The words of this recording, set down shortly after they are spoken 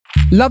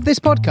Love this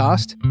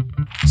podcast?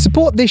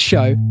 Support this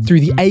show through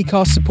the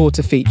Acast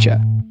supporter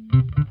feature.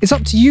 It's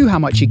up to you how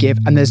much you give,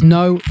 and there's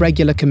no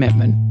regular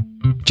commitment.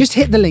 Just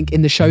hit the link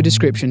in the show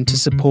description to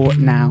support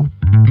now.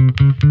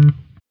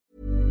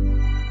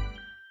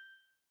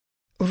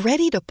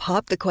 Ready to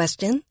pop the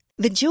question?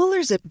 The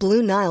jewelers at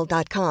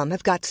BlueNile.com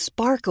have got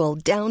sparkle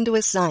down to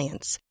a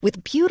science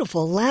with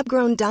beautiful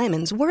lab-grown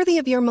diamonds worthy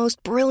of your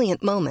most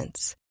brilliant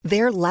moments.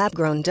 Their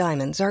lab-grown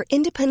diamonds are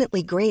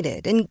independently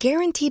graded and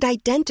guaranteed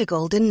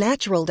identical to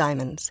natural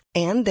diamonds,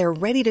 and they're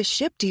ready to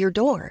ship to your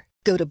door.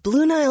 Go to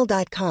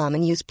BlueNile.com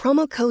and use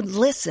promo code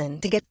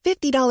LISTEN to get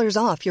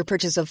 $50 off your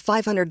purchase of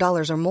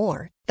 $500 or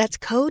more. That's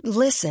code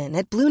LISTEN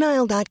at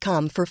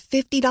BlueNile.com for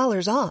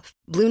 $50 off.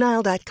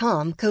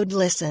 BlueNile.com, code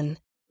LISTEN.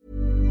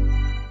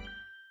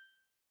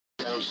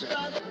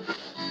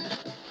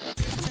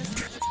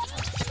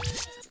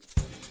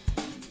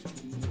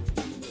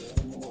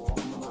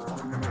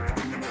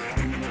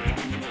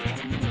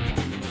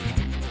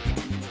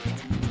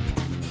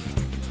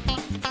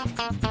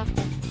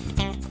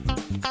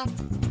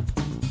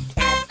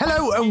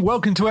 Hello and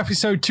welcome to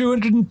episode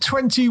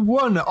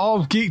 221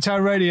 of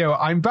Geektown Radio.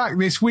 I'm back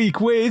this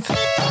week with...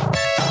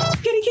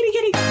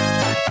 Kitty.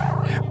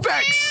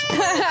 Vex!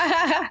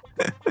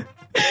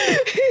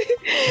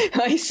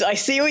 I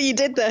see what you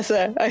did there,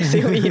 sir. I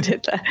see what you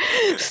did there.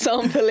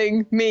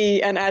 Sampling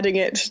me and adding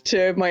it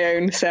to my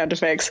own sound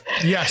effects.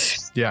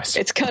 Yes.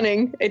 It's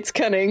cunning.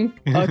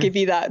 I'll give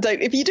you that.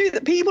 If you do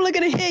that, people are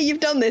going to hear you've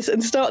done this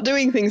and start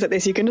doing things like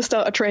this. You're going to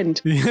start a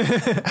trend.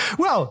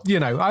 Well,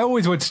 I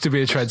always wanted to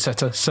be a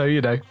trendsetter, so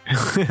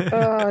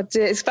Oh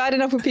dear, it's bad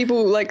enough with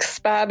people like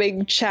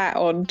spamming chat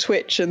on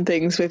Twitch and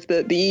things with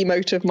the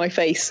emote of my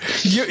face.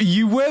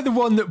 You were the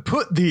one that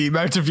put the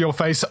emote of your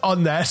face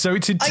on there, so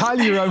it's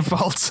entirely your own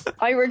fault.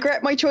 I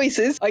regret my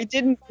choices. I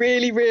didn't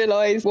really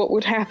realise what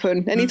would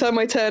happen. Anytime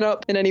I turn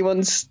up in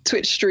anyone's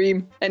Twitch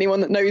stream,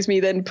 anyone that knows me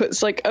then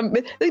puts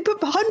they put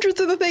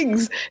hundreds of the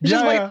things.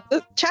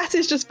 The chat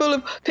is just full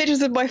of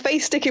pictures of my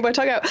face sticking my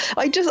tongue out.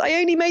 I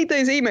only made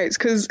those emotes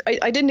because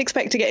I didn't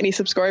expect to get any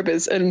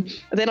subscribers, and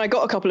then I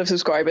got a couple of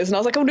subscribers, and I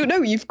was like, oh no,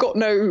 you've got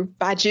no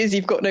badges,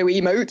 you've got no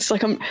emotes.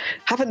 Like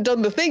haven't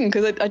done the thing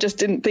because I just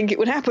didn't think it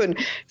would happen.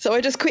 So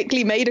I just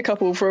quickly made a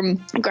couple from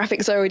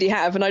graphics I already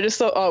have, and I just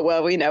thought, oh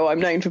well, I'm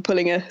known for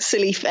pulling a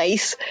silly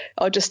face.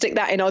 I'll just stick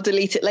that in. I'll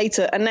delete it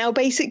later. And now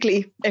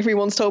basically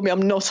everyone's told me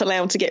I'm not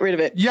allowed to get rid of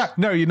it. Yeah,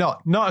 no, you're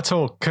not at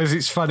all, because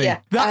it's funny. Yeah.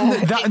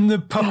 That and the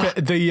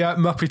puppet, the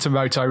Muppet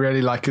emote, I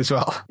really like as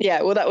well.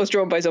 Yeah, well, that was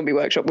drawn by Zombie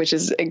Workshop, which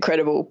is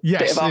incredible.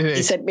 Yes, bit of art.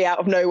 He sent me out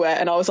of nowhere,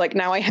 and I was like,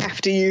 now I have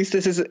to use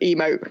this as an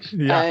emote.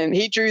 Yeah.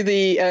 He drew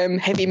the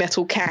heavy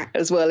metal cat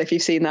as well, if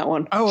you've seen that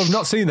one. Oh, I've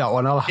not seen that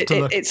one. I'll have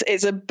to look.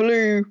 It's a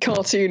blue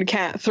cartoon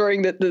cat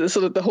throwing the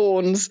sort of the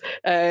horns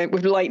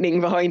with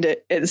lightning behind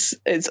it.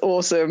 It's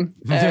awesome.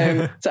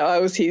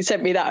 He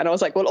sent me that, and I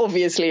was like, well,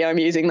 obviously I'm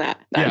using that.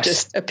 That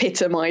just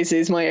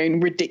epitomizes my own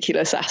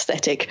ridiculous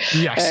aesthetic.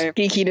 Yes.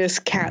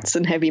 Geekiness, cats,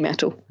 and heavy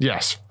metal.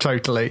 Yes,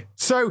 totally.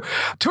 So,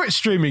 Twitch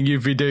streaming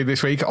you've been doing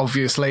this week,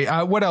 obviously.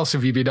 What else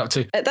have you been up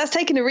to? That's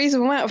taken a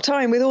reasonable amount of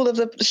time with all of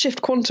the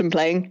Shift Quantum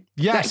playing.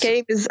 Yes. That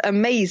game is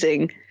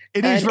amazing.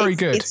 It is very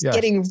good. It's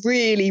getting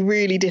really,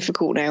 really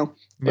difficult now.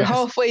 We're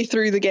halfway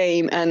through the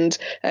game, and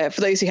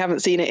for those who haven't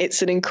seen it,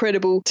 it's an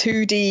incredible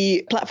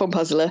 2D platform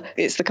puzzler.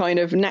 It's the kind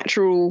of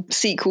natural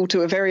sequel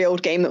to a very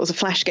old game that was a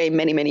Flash game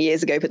many, many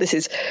years ago, but this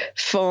is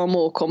far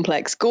more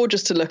complex,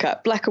 gorgeous to look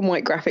at, black and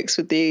white graphics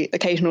with the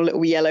occasional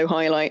little yellow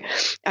highlight,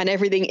 and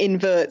everything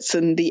inverts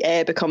and the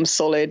air becomes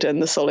solid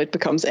and the solid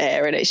becomes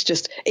air, and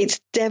it's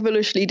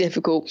devilishly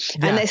difficult.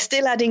 Yeah. And they're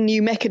still adding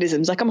new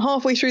mechanisms. Like, I'm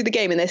halfway through the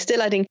game and they're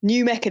still adding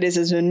new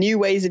mechanisms and new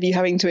ways of you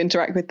having to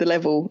interact with the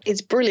level.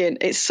 It's brilliant.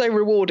 It's so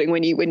rewarding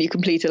when you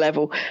complete a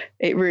level.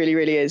 It really,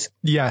 really is.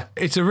 Yeah,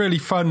 it's a really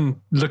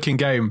fun looking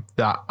game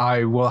that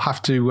I will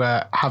have to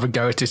have a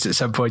go at it at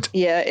some point.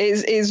 Yeah,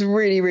 it is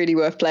really, really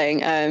worth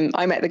playing.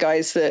 I met the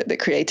guys that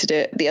created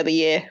it the other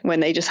year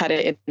when they just had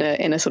it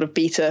in a sort of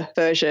beta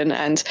version,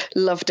 and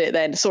loved it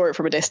then, saw it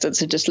from a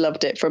distance and just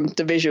loved it from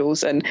the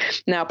visuals, and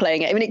now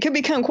playing it. I mean, it can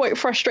become quite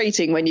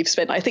frustrating when you've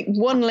spent, I think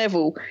one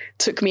level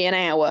took me an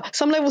hour.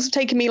 Some levels have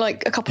taken me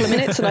like a couple of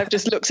minutes and I've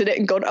just looked at it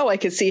and gone, oh, I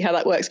can see how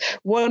that works.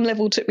 One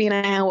level took me an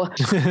hour.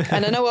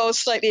 And I know I was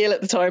slightly ill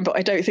at the time, but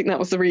I don't think that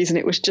was the reason.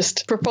 It was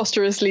just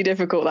preposterously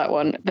difficult, that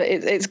one. But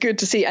it's good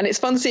to see. And it's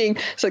fun seeing,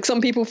 it's like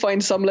some people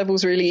find some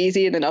levels really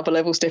easy and then other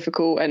levels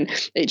difficult. And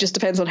it just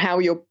depends on how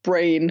your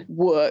brain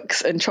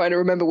works and trying to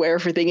remember where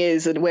everything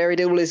is and where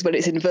it all is when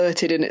it's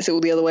inverted and it's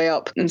all the other way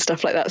up and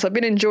stuff like that. So I've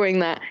been enjoying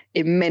that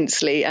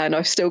immensely, and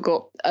I've still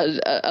got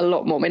a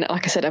lot more. I mean,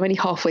 like I said, I'm only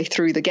halfway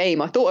through the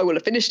game. I thought I would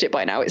have finished it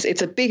by now.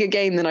 It's a bigger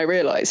game than I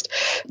realised.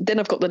 Then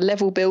I've got the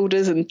level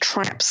builders and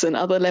traps and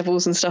other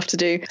levels and stuff to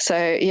do.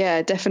 So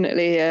yeah,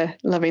 definitely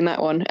loving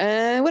that one.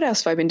 What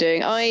else have I been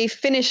doing? I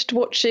finished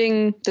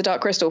watching The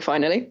Dark Crystal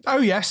finally. Oh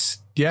yes.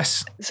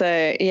 Yes.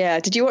 So yeah,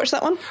 did you watch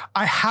that one?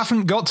 I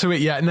haven't got to it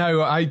yet.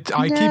 No, I keep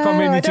on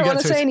meaning to get to it. I don't want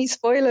to say any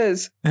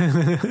spoilers.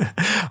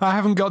 I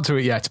haven't got to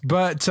it yet,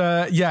 but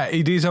yeah,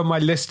 it is on my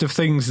list of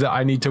things that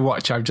I need to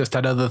watch. I've just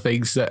had other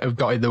things that have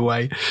got in the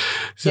way.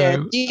 So, yeah.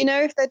 Do you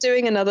know if they're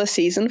doing another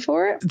season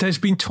for it? There's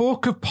been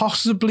talk of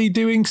possibly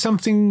doing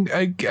something,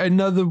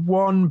 another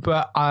one,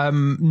 but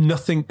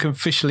nothing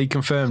officially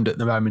confirmed at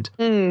the moment.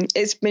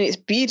 It's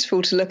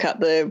beautiful to look at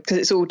because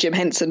it's all Jim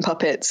Henson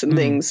puppets and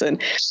things,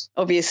 and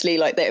obviously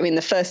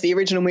the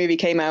original movie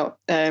came out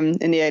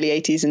in the early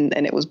 80s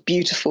and it was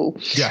beautiful.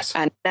 Yes.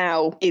 And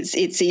now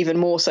it's even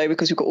more so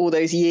because we've got all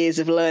those years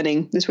of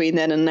learning between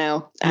then and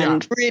now,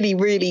 and really,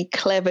 really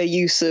clever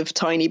use of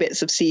tiny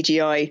bits of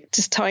CGI,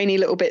 just tiny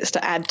little bits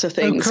to add to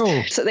things. Oh,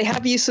 cool. So they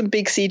have used some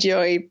big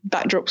CGI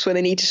backdrops where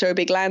they need to show a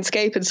big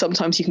landscape, and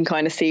sometimes you can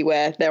kind of see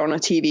where they're on a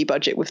TV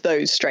budget with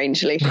those,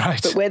 strangely.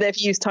 Right. But where they've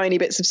used tiny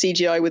bits of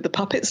CGI with the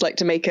puppets, like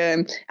to make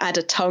add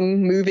a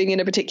tongue moving in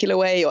a particular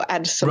way, or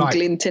add some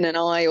glint in an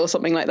eye or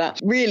something like that.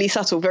 Really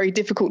subtle, very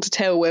difficult to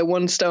tell where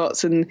one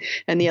starts and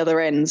the other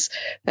ends.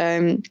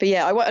 But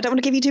yeah, I don't want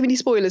to give you too many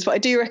spoilers, but I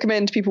do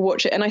recommend people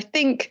watch it. And I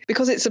think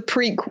because it's a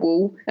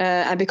prequel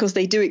and because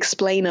they do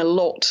explain a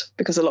lot,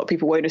 because a lot of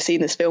people won't have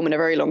seen this film in a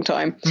very long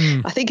time,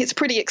 I think it's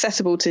pretty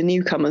accessible to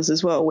newcomers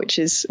as well, which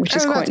is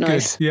quite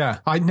nice. Good. Yeah,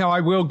 I know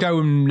I will go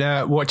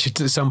and watch it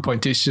at some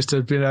point. It's just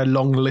been a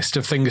long list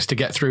of things to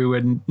get through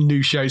and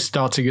new shows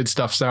starting and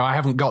stuff, so I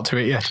haven't got to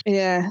it yet.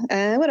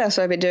 Yeah. What else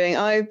have I been doing?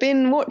 I've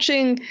been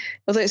watching,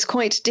 although it's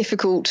quite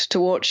difficult to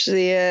watch,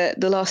 the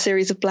last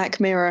series of Black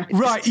Mirror.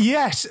 Right,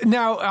 yes.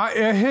 Now,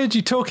 I heard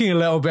you talking a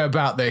little bit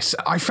about this.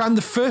 I found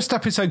the first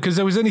episode, because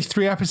there was only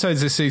 3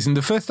 episodes this season,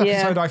 the first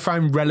episode I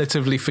found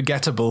relatively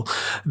forgettable.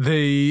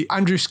 The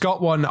Andrew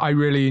Scott one I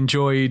really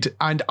enjoyed,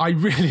 and I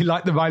really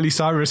like the Miley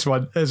Cyrus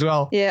one as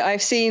well. Yeah,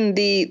 I've seen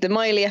the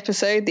Miley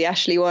episode, the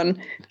Ashley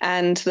one,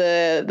 and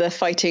the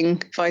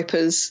Fighting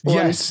Vipers one.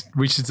 Yes,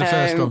 which is the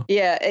first one.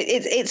 Yeah,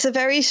 it's a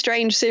very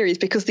strange series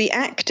because the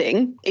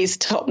acting is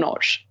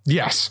top-notch.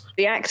 Yes.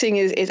 The acting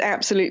is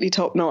absolutely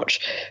top-notch.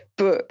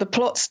 But the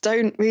plots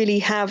don't really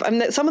have,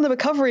 some of them are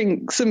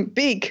covering some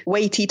big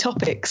weighty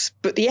topics,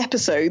 but the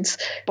episodes,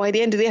 by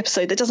the end of the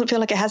episode, that doesn't feel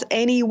like it has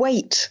any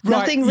weight. Right,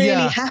 nothing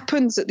really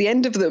happens at the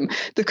end of them.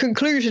 The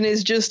conclusion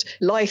is just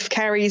life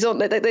carries on.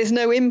 There's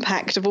no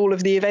impact of all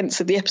of the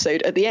events of the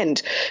episode at the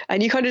end.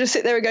 And you kind of just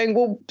sit there and going,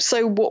 well,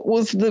 so what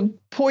was the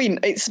point?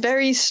 It's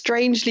very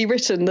strangely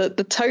written, the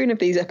tone of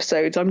these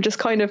episodes.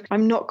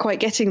 I'm not quite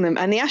getting them.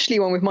 And the Ashley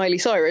one with Miley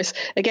Cyrus,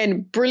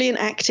 again, brilliant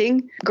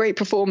acting, great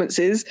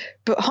performances,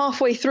 but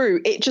halfway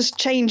through it just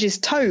changes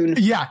tone.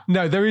 Yeah,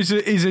 no, there is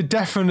a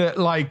definite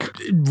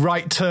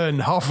right turn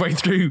halfway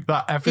through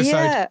that episode.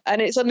 Yeah,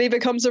 and it suddenly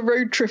becomes a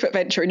road trip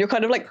adventure, and you're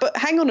kind of like, but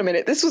hang on a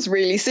minute, this was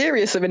really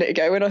serious a minute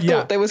ago, and I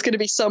thought there was going to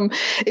be some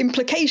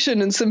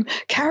implication and some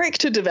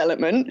character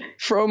development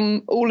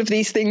from all of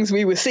these things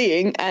we were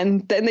seeing,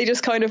 and then they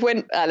just kind of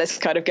went, let's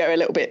kind of go a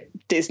little bit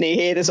Disney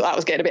here. That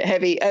was getting a bit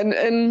heavy,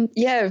 and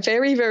yeah,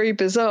 very, very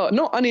bizarre.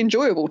 Not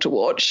unenjoyable to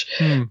watch,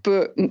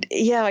 but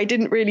yeah, I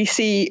didn't really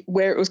see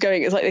where it was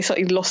going. It's like they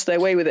slightly lost their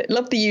way with it.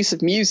 Love the use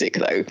of music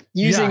though,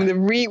 using the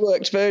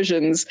reworked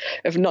versions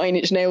of Nine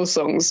Inch Nails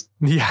songs.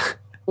 Yeah.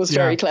 Was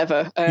very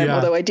clever.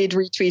 Although I did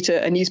retweet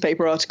a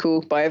newspaper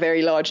article by a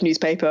very large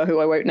newspaper who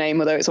I won't name,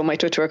 although it's on my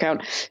Twitter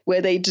account,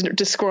 where they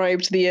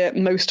described the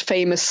most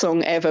famous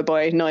song ever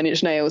by Nine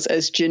Inch Nails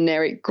as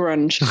generic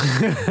grunge.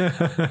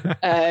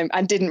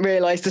 And didn't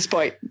realise,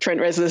 despite Trent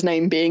Reznor's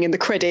name being in the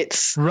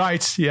credits,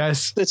 right,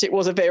 yes, that it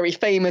was a very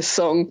famous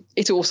song.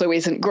 It also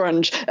isn't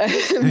grunge.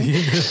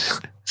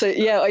 So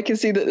yeah, I can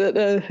see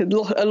that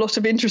a lot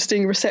of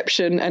interesting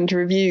reception and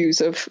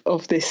reviews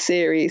of this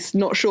series.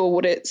 Not sure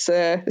what it's,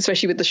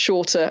 especially with the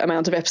shorter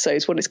amount of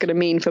episodes, what it's going to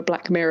mean for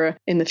Black Mirror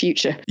in the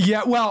future.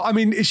 Yeah, well, I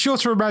mean, it's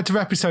shorter amount of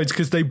episodes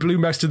because they blew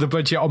most of the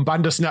budget on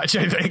Bandersnatch,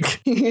 I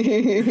think,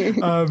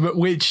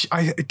 which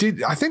I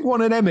think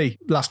won an Emmy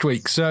last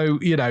week. So,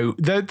 you know,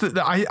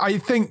 I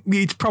think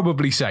it's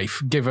probably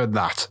safe given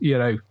that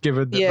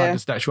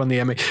Bandersnatch won the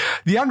Emmy.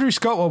 The Andrew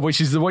Scott one,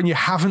 which is the one you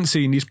haven't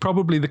seen, is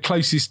probably the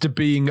closest to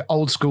being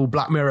old school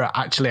Black Mirror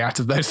actually out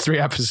of those 3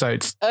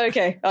 episodes.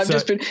 Okay,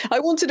 I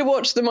wanted to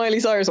watch the Miley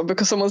Cyrus one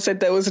because someone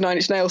said there was a Nine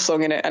Inch Nails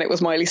song in it and it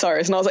was Miley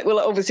Cyrus, and I was like, well,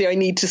 obviously I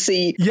need to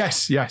see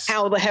yes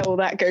how the hell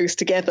that goes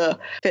together.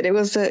 But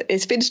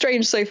it's been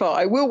strange so far.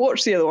 I will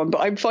watch the other one, but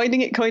I'm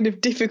finding it kind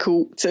of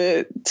difficult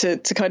to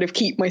kind of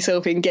keep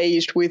myself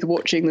engaged with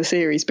watching the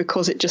series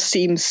because it just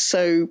seems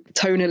so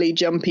tonally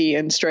jumpy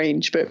and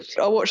strange. But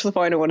I'll watch the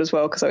final one as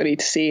well because I need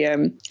to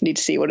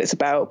see what it's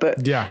about.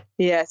 But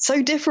yeah,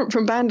 so different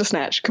from Bandersnatch.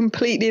 mismatch,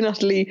 completely and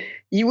utterly.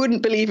 You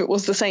wouldn't believe it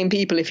was the same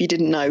people if you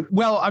didn't know.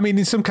 Well, I mean,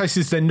 in some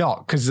cases they're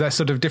not, because they're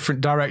sort of different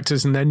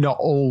directors and they're not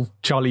all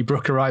Charlie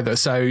Brooker either.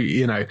 So,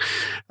 you know.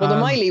 Well, the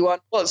Miley one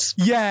was.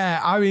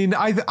 Yeah, I mean,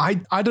 I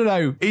don't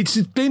know. It's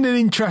been an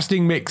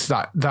interesting mix,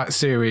 that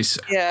series.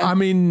 Yeah. I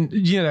mean,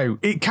 you know,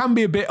 it can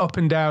be a bit up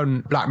and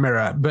down Black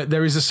Mirror, but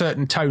there is a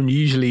certain tone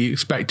usually you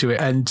expect to it.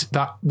 And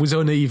that was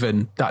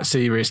uneven, that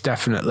series,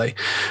 definitely.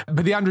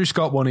 But the Andrew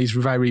Scott one is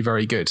very,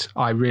 very good.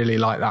 I really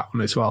like that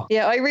one as well.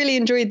 Yeah, I really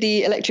enjoyed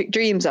the Electric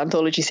Dreams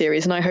anthology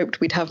series, and I hoped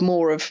we'd have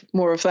more of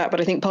that, but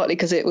I think partly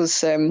because it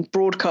was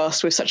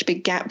broadcast with such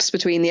big gaps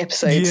between the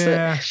episodes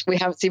that we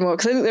haven't seen more,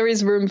 because I think there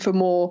is room for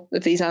more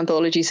of these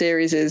anthology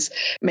series,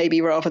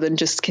 maybe rather than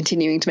just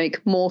continuing to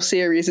make more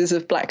series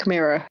of Black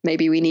Mirror.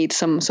 Maybe we need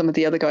some of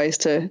the other guys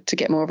to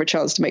get more of a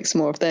chance to make some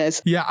more of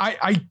theirs. Yeah,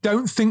 I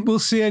don't think we'll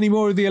see any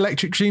more of the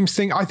Electric Dreams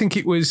thing. I think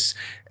it was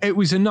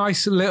a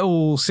nice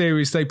little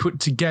series they put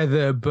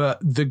together, but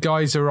the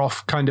guys are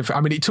off kind of,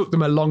 I mean, it took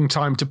them a long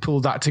time to pull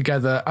that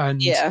together,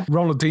 and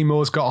Ronald D.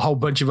 Moore's got a whole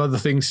bunch of other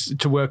things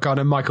to work on,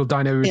 and Michael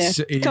Diner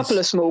is a couple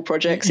of small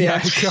projects.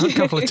 A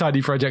couple of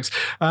tiny projects.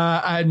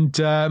 And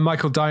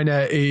Michael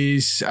Diner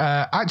is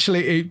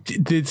actually,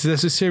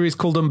 there's a series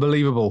called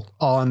Unbelievable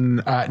on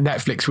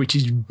Netflix, which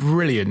is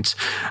brilliant.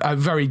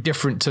 Very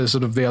different to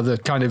sort of the other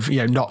kind of, you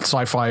know, not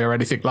sci-fi or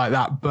anything like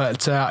that.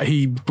 But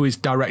he was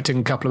directing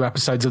a couple of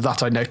episodes of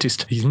that. I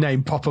noticed his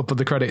name pop up on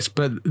the credits,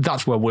 but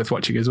that's well worth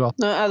watching as well.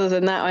 Other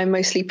than that, I'm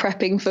mostly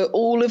prepping for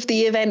all of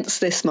the events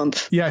this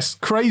month. Yes,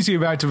 crazy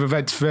amount of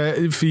events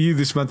for you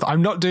this month.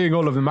 I'm not doing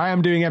all of them. I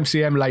am doing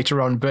MCM later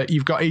on, but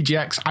you've got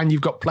EGX and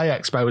you've got Play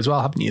Expo as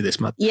well, haven't you, this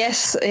month?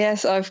 Yes,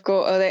 I've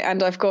got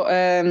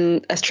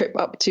a trip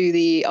up to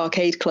the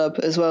Arcade Club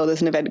as well.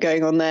 There's an event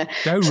going on there.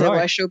 Oh, so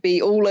right. I shall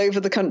be all over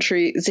the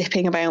country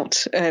zipping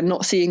about,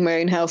 not seeing my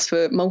own house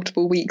for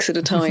multiple weeks at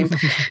a time,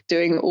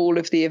 doing all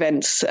of the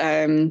events.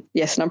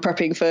 Yes, and I'm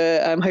prepping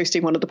for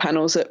hosting one of the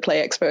panels at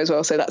Play Expo as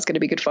well, so that's going to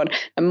be good fun.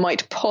 I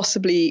might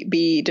possibly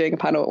be doing a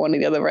panel at one of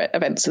the other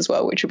events as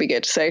well, which will be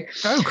good. So,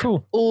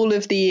 cool. All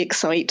of the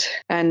excite,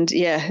 and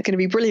going to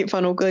be brilliant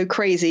fun. I'll go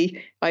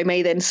crazy. I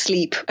may then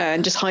sleep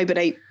and just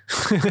hibernate.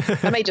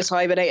 I may just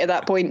hibernate at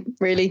that point,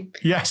 really.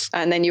 Yes.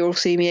 And then you'll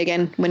see me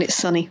again when it's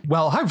sunny.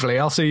 Well, hopefully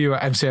I'll see you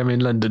at MCM in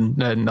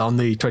London on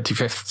the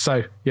 25th.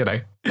 So, you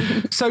know.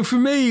 So for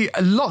me,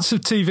 lots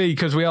of TV,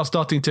 because we are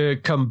starting to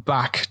come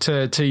back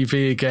to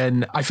TV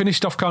again. I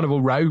finished off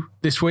Carnival Row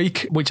this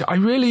week, which I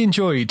really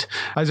enjoyed.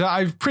 As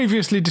I've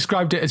previously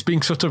described it as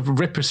being sort of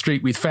Ripper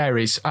Street with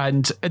fairies,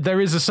 and there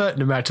is a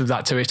certain amount of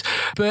that to it.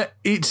 But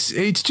it's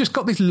just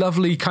got this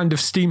lovely kind of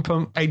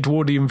steampunk,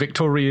 Edwardian,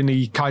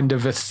 Victorian-y kind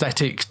of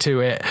aesthetic to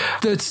it.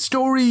 The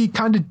story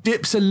kind of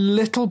dips a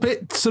little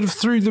bit sort of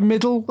through the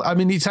middle. I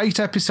mean, it's 8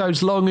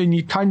 episodes long, and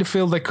you kind of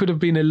feel there could have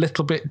been a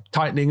little bit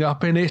tightening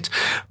up in it.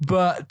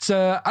 But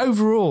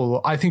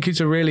overall, I think it's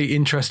a really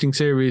interesting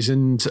series,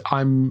 and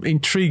I'm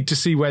intrigued to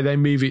see where they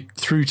move it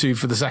through to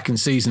for the second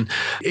season.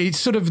 It's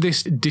sort of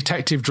this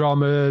detective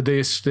drama,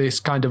 this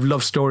kind of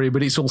love story,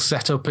 but it's all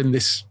set up in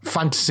this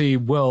fantasy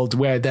world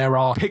where there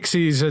are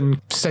pixies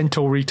and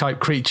centauri type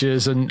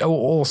creatures and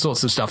all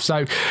sorts of stuff.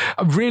 So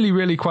I'm really,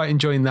 really quite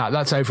enjoying that.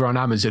 That's over on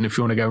Amazon if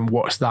you want to go and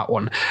watch that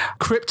one.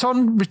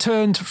 Krypton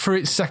returned for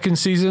its second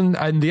season,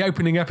 and the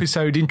opening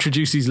episode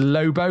introduces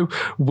Lobo,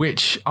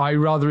 which I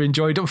rather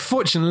enjoyed.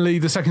 Unfortunately,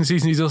 the second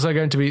season is also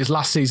going to be its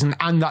last season,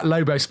 and that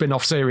Lobo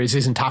spin-off series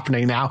isn't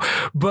happening now.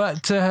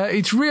 But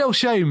it's a real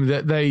shame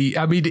that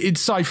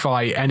it's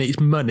sci-fi and it's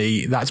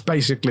money. That's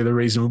basically the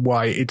reason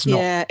why it's not.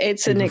 Yeah,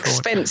 it's an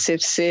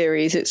expensive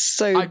series. It's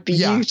so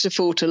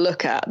beautiful to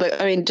look at.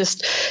 I mean,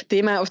 just the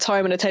amount of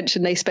time and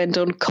attention they spend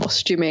on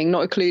costuming,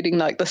 not including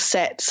like the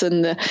sets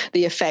and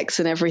the effects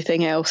and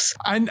everything else.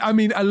 And I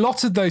mean, a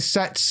lot of those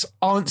sets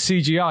aren't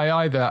CGI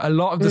either. A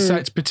lot of the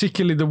sets,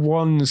 particularly the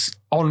ones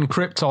on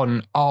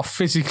Krypton, are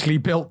physically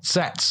built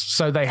sets,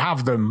 so they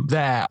have them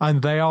there,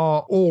 and they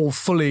are all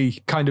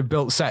fully kind of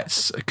built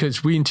sets,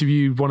 because we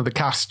interviewed one of the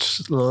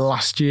cast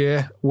last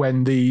year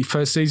when the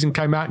first season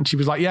came out, and she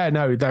was like, yeah,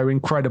 no, they're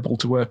incredible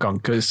to work on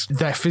because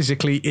they're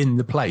physically in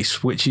the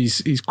place, which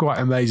is quite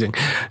amazing.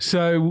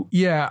 So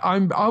yeah,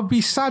 I'll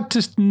be sad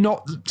to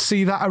not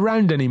see that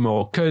around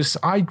anymore, because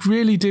I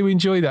really do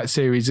enjoy that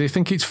series. I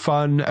think it's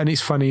fun and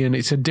it's funny, and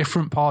it's a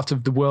different part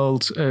of the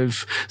world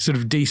of sort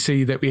of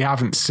DC that we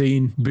haven't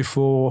seen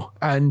before,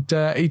 and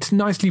it's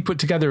nicely put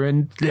together.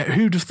 And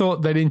who'd have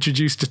thought they'd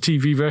introduced a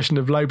TV version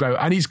of Lobo?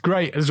 And he's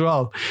great as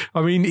well.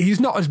 I mean, he's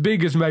not as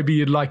big as maybe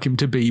you'd like him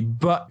to be,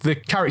 but the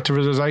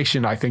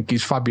characterization I think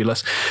is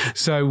fabulous.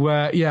 So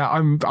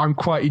I'm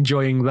quite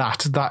enjoying that.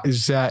 That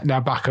is now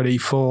back on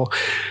E4.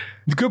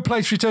 The Good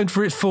Place returned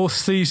for its 4th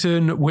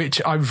season,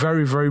 which I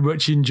very, very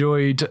much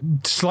enjoyed.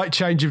 Slight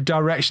change of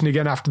direction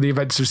again after the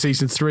events of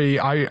season 3.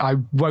 I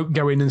won't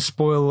go in and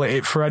spoil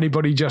it for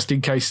anybody, just in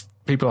case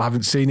people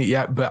haven't seen it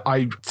yet, but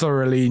I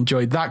thoroughly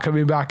enjoyed that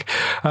coming back.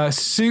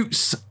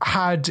 Suits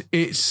had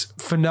its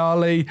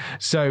finale,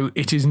 so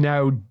it is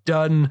now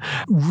done.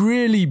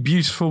 Really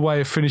beautiful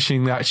way of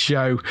finishing that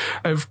show,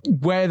 of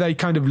where they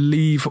kind of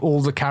leave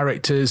all the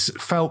characters.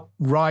 Felt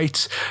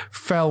right,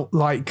 felt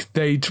like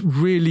they'd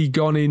really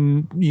gone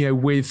in,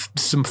 with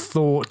some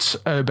thought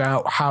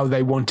about how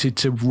they wanted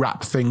to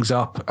wrap things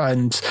up,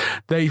 and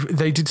they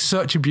did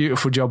such a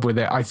beautiful job with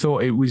it. I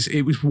thought it was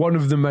one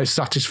of the most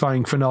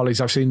satisfying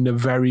finales I've seen in a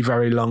very,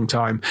 very long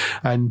time,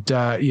 and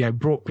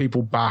brought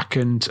people back,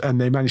 and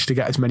they managed to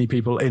get as many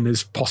people in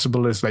as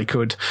possible as they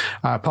could,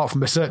 apart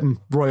from a certain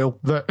royal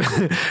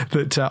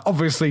that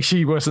obviously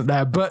she wasn't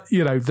there, but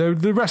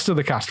the rest of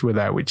the cast were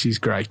there, which is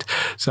great.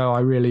 So I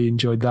really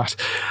enjoyed that.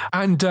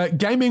 And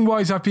gaming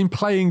wise, I've been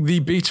playing the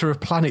beta of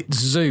Planet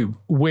Zoo,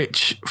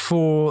 which,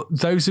 for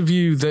those of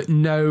you that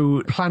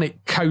know Planet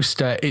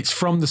Coaster, it's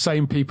from the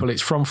same people.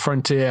 It's from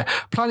Frontier.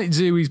 Planet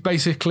Zoo is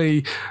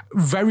basically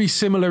very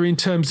similar in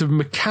terms of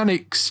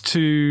mechanics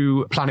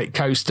to Planet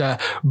Coaster,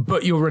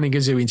 but you're running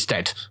a zoo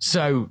instead.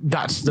 So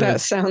that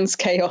sounds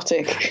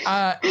chaotic.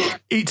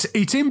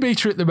 It's in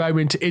beta at the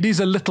moment. It is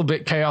a little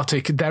bit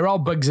chaotic. There are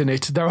bugs in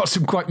it. There are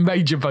some quite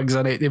major bugs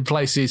on it in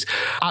places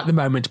at the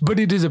moment, but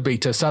it is a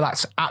beta, so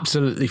that's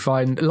absolutely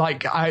fine.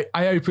 Like, I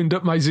opened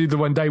up my zoo the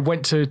one day,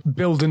 went to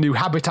build a new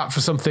habitat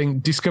for something,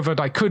 discovered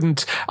I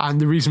couldn't, and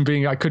the reason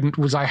being I couldn't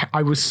was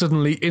I was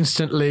suddenly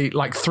instantly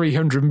like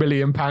 £300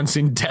 million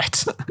in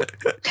debt.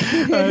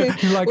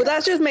 Well,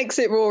 that just makes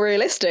it more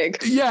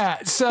realistic.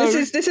 Yeah, so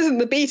this isn't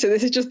the beta.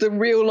 This is just the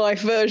real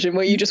life version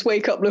where you just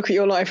wake up, look at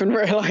your life, and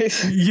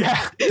realise.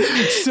 Yeah,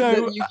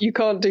 so you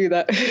can't do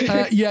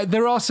that. Yeah,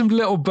 there are some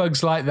little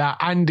bugs like that,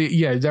 and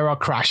there are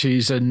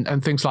crashes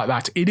and things like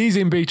that. It is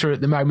in beta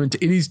at the moment.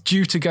 It is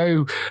due to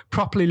go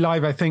properly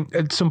live, I think,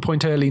 at some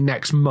point early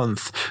next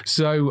month.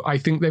 So I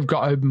think they've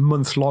got a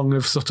month long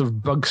of sort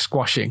of bug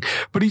squashing.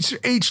 But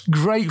it's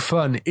great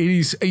fun.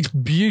 It's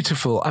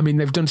beautiful. I mean,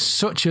 they've done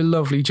such a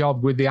lovely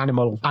job with the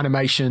animal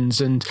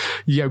animations, and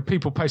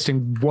people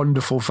posting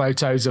wonderful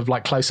photos of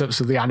like close-ups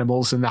of the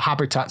animals, and the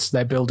habitats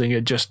they're building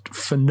are just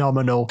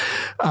phenomenal.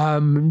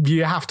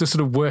 You have to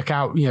sort of work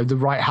out the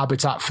right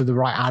habitat for the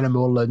right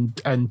animal,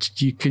 and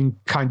you can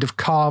kind of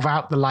carve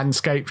out the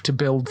landscape to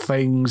build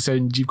things,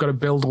 and you've got to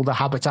build all the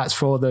habitats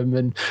for them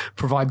and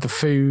provide the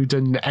food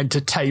and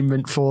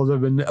entertainment for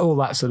them and all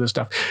that sort of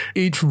stuff.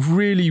 It's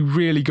really,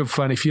 really good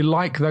fun. If you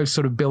like those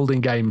sort of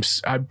building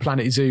games,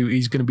 Planet Zoo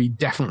is going to be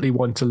definitely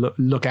one to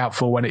look out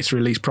for when it's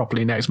released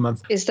properly next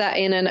month. Is that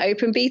in an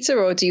open beta,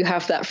 or do you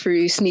have that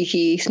through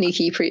sneaky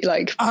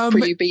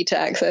pre-beta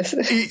access?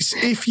 It's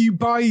if you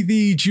buy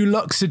the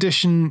Deluxe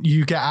edition,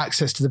 you get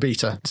access to the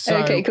beta. So,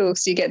 okay, cool.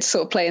 So you get to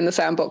sort of play in the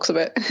sandbox a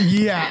bit.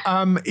 Yeah,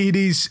 it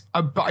is.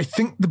 But I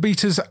think the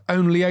beta's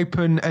only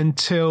open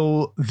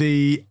until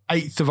the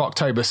 8th of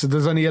October. So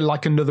there's only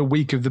like another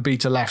week of the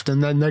beta left,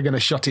 and then they're going to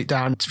shut it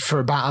down for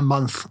about a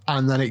month,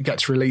 and then it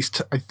gets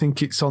released. I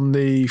think it's on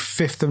the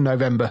 5th of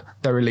November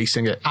they're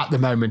releasing it at the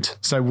moment.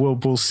 So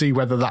we'll see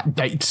whether that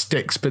date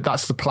sticks, but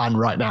that's the plan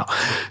right now.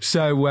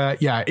 So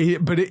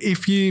but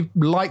if you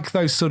like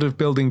those sort of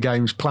building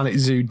games, Planet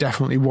Zoo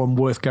definitely one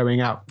worth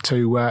going out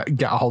to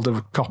get a hold of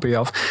a copy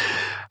of.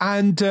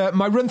 And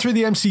my run through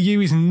the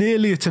MCU is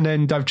nearly at an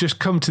end. I've just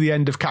come to the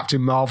end of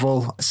Captain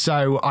Marvel,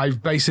 so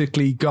I've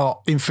basically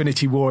got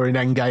Infinity War and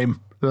Endgame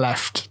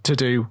left to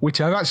do, which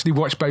I've actually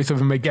watched both of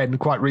them again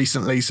quite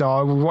recently, so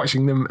I was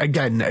watching them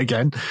again.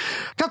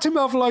 Captain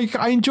Marvel,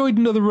 I enjoyed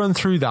another run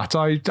through that.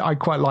 I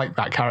quite like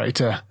that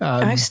character.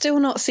 I've still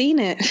not seen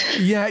it.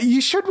 Yeah,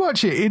 you should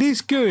watch it. It is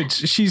good.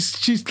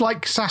 She's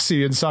like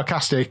sassy and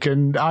sarcastic,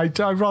 and I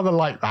rather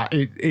like that.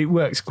 It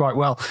works quite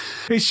well.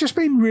 It's just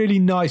been really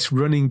nice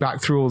running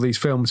back through all these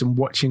films and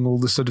watching all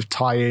the sort of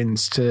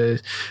tie-ins to,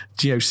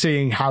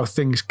 seeing how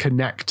things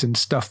connect and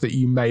stuff that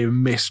you may have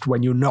missed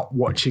when you're not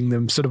watching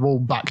them sort of all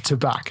back to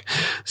back.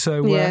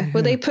 So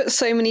they put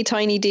so many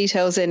tiny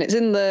details in. It's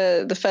in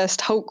the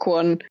first Hulk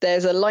one.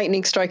 There's a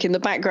lightning strike in the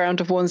background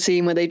of one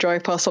scene where they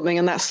drive past something,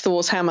 and that's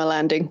Thor's hammer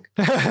landing.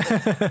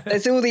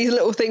 There's all these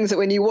little things that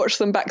when you watch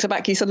them back to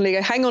back, you suddenly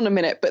go, hang on a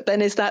minute, but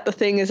then is that the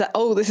thing? Is that,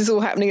 oh, this is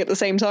all happening at the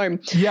same time?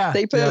 Yeah.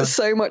 They put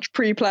so much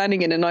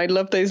pre-planning in, and I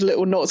love those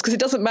little nods, because it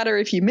doesn't matter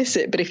if you miss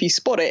it, but if you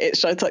spot it,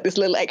 it's just like this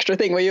little extra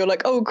thing where you're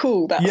like, oh,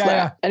 cool, that's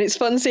there. And it's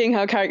fun seeing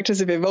how characters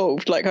have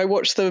evolved. Like, I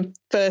watched the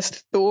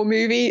first Thor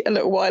movie a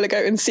little while ago,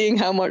 and seeing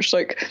how much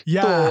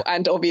Thor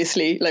and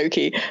obviously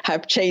Loki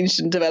have changed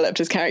and developed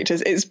as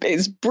characters,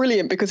 it's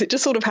brilliant, because it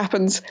just sort of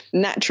happens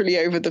naturally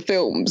over the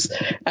films,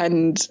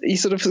 and you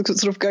sort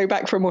of go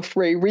back from a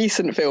very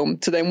recent film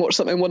to then watch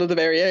one of the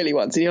very early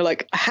ones, and you're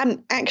like, I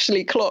hadn't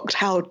actually clocked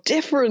how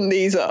different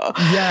these are.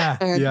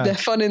 They're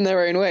fun in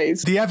their own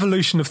ways. The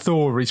evolution of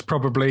Thor is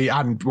probably,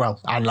 and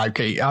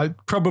Loki,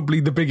 probably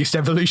the biggest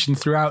evolution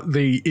throughout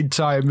the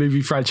entire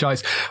movie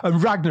franchise.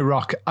 And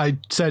Ragnarok, I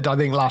said, I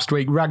think last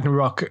week, Ragnarok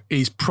Ragnarok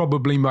is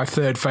probably my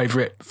third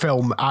favourite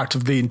film out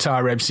of the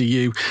entire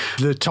MCU,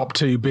 the top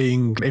two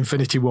being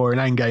Infinity War and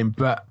Endgame.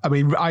 But I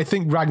mean, I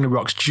think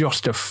Ragnarok's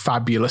just a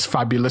fabulous,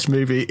 fabulous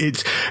movie.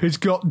 It's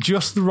got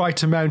just the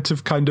right amount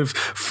of kind of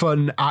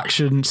fun,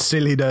 action,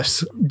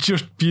 silliness,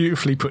 just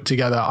beautifully put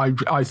together.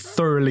 I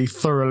thoroughly,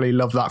 thoroughly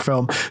love that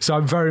film. So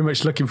I'm very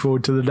much looking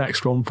forward to the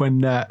next one when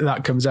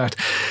that comes out.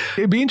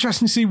 It'd be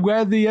interesting to see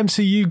where the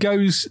MCU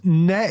goes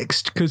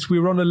next, because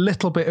we're on a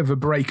little bit of a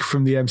break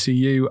from the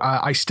MCU.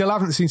 I still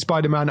haven't seen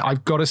Spider-Man.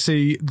 I've got to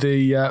see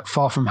the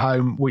Far From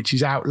Home, which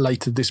is out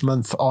later this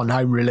month on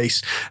home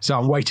release. So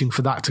I'm waiting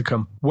for that to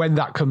come. When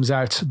that comes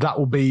out, that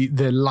will be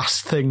the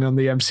last thing on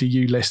the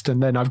MCU list,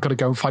 and then I've got to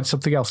go and find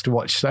something else to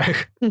watch. So,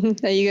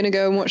 Are you going to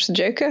go and watch The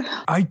Joker?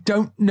 I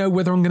don't know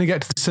whether I'm going to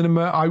get to the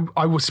cinema.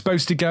 I was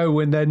supposed to go,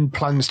 and then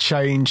plans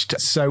changed.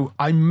 So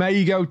I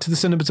may go to the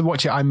cinema to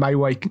watch it. I may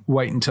wait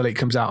until it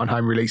comes out on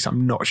home release.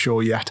 I'm not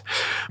sure yet.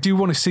 Do you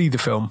want to see the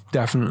film?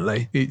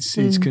 Definitely. It's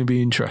going to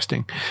be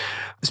interesting.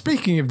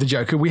 Speaking of The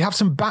Joker, we have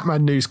some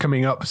Batman news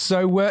coming up.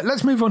 So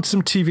let's move on to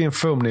some TV and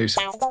film news.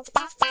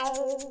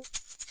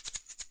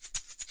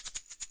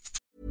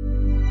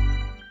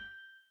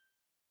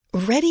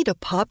 Ready to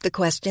pop the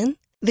question?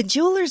 The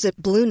jewelers at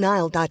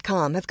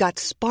BlueNile.com have got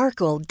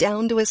sparkle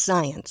down to a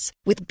science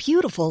with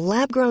beautiful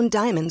lab-grown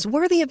diamonds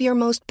worthy of your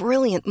most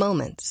brilliant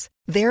moments.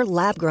 Their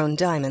lab-grown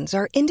diamonds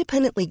are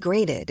independently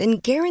graded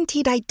and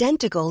guaranteed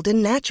identical to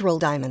natural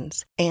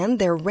diamonds, and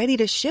they're ready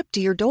to ship to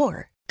your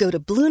door. Go to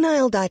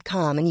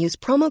BlueNile.com and use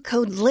promo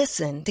code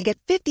LISTEN to get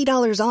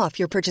 $50 off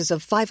your purchase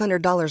of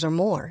 $500 or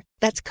more.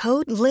 That's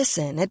code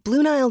LISTEN at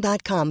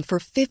BlueNile.com for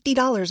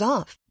 $50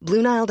 off.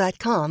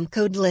 BlueNile.com,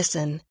 code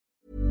LISTEN.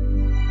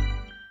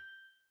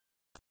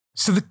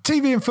 So the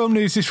TV and film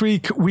news this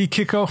week, we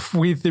kick off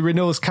with the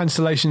renewals,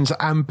 cancellations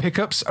and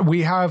pickups.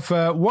 We have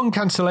one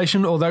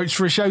cancellation, although it's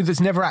for a show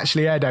that's never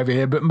actually aired over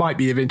here, but might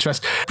be of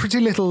interest. Pretty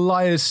Little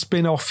Liars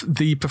spin-off,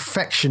 The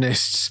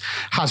Perfectionists,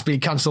 has been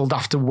cancelled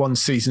after one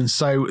season,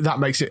 so that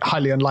makes it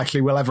highly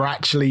unlikely we'll ever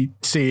actually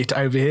see it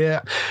over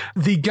here.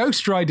 The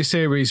Ghost Rider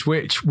series,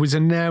 which was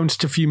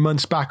announced a few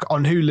months back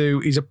on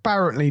Hulu, is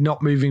apparently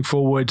not moving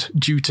forward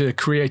due to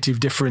creative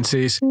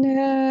differences.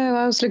 No,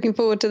 I was looking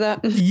forward to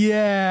that.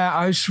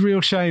 Yeah, it's a real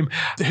shame.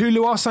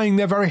 Hulu are saying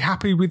they're very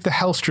happy with the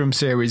Hellstrom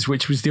series,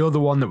 which was the other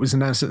one that was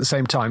announced at the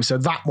same time. So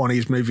that one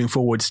is moving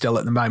forward still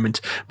at the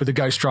moment, but the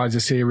Ghost Rider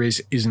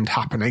series isn't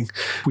happening,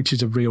 which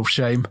is a real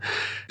shame.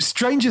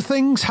 Stranger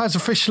Things has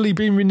officially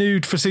been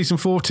renewed for season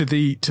 4 to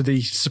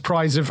the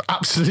surprise of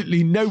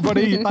absolutely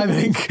nobody, I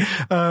think.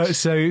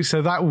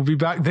 So that will be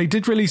back. They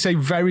did release a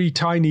very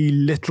tiny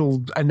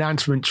little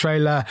announcement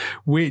trailer,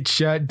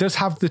 which does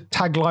have the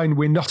tagline,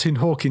 "We're not in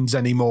Hawkins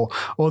anymore,"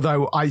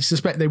 although I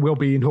suspect they will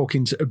be in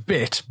Hawkins a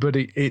bit, but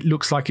it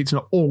looks like it's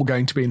not all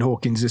going to be in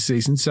Hawkins this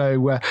season.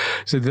 So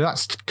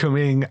that's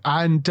coming.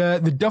 And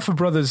the Duffer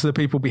Brothers, the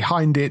people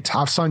behind it,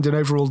 have signed an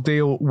overall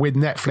deal with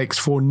Netflix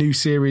for new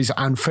series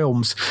and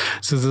films.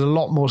 So there's a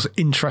lot more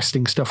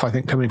interesting stuff, I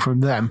think, coming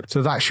from them.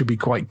 So that should be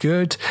quite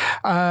good.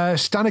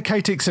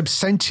 Stanacatic's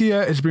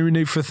Absentia has been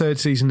renewed for a third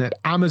season at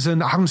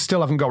Amazon. I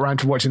still haven't got around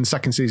to watching the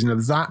second season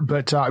of that,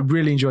 but I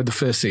really enjoyed the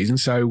first season.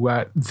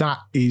 So that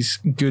is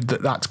good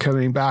that that's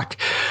coming back.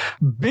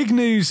 Big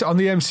news on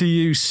the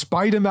MCU.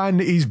 Spider-Man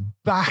is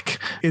back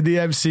in the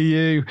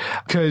MCU,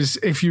 because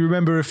if you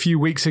remember a few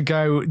weeks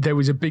ago, there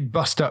was a big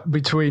bust up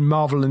between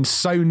Marvel and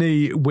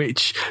Sony,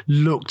 which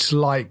looked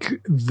like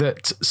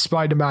that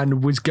Spider-Man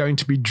was going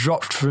to be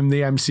dropped from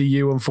the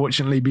MCU,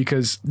 unfortunately,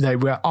 because they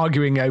were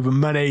arguing over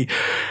money.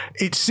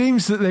 It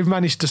seems that they've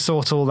managed to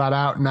sort all that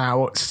out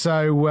now.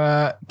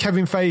 So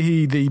Kevin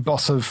Feige, the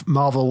boss of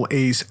Marvel,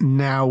 is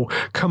now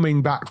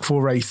coming back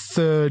for a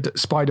third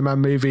Spider-Man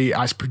movie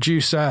as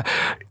producer.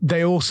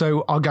 They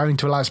also are going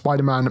to allow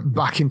Spider-Man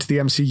back into the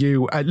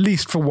MCU, at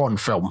least for one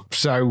film.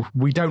 So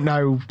we don't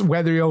know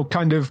whether he'll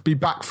kind of be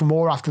back for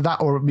more after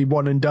that or it'll be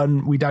one and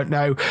done. We don't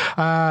know.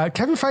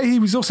 Kevin Feige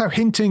was also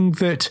hinting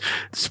that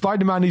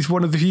Spider-Man is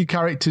one of the few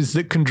characters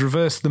that can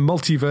traverse the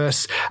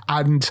multiverse,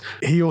 and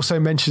he also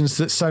mentions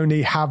that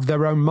Sony have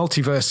their own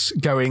multiverse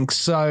going.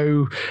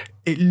 So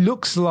it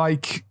looks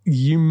like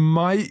you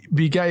might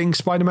be getting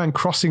Spider-Man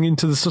crossing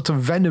into the sort of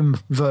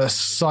Venom-verse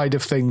side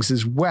of things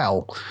as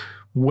well,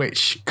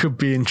 which could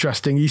be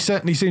interesting. You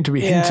certainly seem to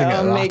be hinting at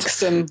that. I'll make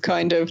some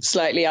kind of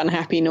slightly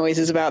unhappy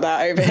noises about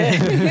that over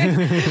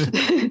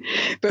here.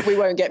 But we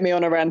won't get me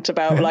on a rant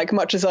about, like,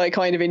 much as I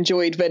kind of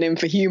enjoyed Venom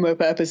for humour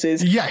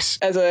purposes. Yes.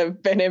 As a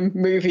Venom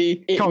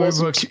movie, it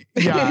wasn't.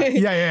 No.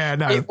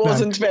 It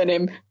wasn't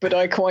Venom, but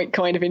I quite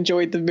kind of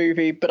enjoyed the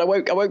movie. But I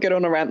won't get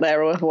on a rant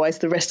there, or otherwise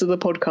the rest of the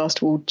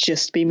podcast will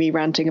just be me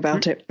ranting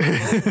about it.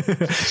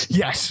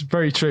 Yes,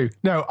 very true.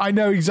 No, I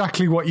know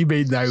exactly what you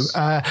mean, though.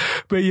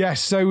 But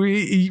yes, so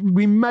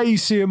we may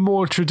see a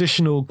more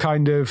traditional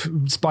kind of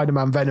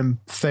Spider-Man Venom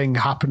thing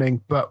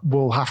happening, but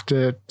we'll have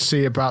to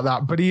see about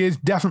that. But he is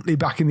definitely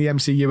back in the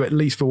MCU, at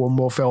least for one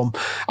more film.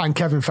 And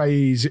Kevin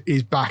Feige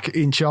is back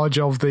in charge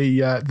of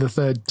the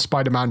third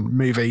Spider-Man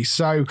movie.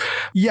 So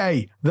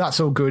yay, that's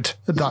all good.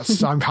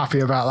 I'm happy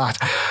about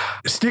that.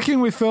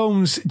 Sticking with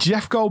films,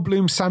 Jeff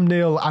Goldblum, Sam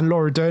Neill and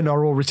Laura Dern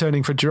are all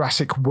returning for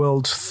Jurassic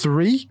World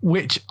 3,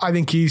 which I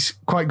think is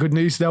quite good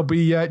news. They'll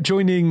be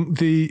joining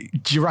the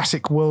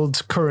Jurassic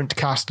World current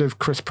cast of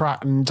Chris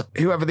Pratt and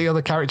whoever the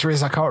other character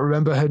is. I can't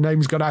remember. Her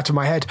name's gone out of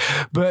my head.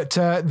 But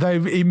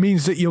it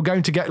means that you're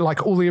going to get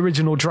like all the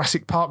original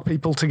Jurassic Park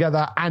people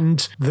together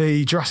and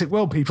the Jurassic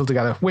World people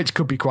together, which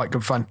could be quite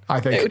good fun, I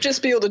think. It would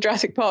just be all the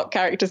Jurassic Park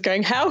characters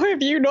going, how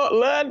have you not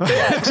learned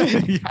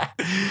yet? Yeah.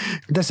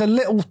 There's a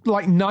little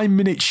like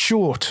 9-minute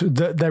short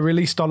that they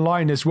released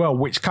online as well,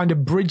 which kind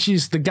of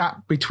bridges the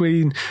gap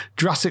between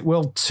Jurassic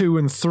World 2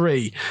 and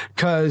 3,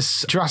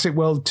 because Jurassic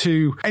World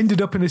 2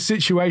 ended up in a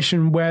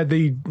situation where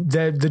the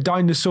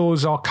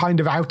dinosaurs are kind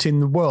of out in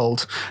the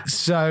world.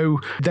 So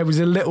there was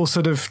a little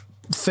sort of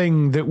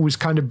thing that was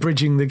kind of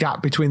bridging the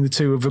gap between the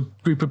two, of a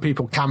group of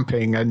people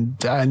camping and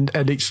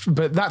it's,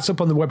 but that's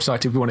up on the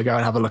website if you want to go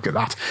and have a look at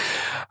that.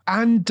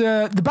 And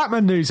the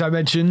Batman news I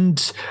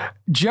mentioned,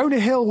 Jonah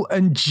Hill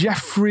and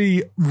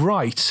Jeffrey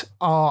Wright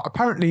are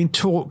apparently in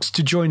talks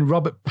to join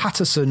Robert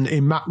Pattinson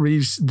in Matt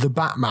Reeves' The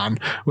Batman,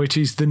 which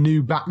is the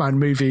new Batman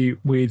movie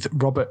with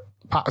Robert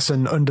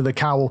Pattinson under the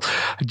cowl.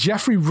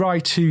 Jeffrey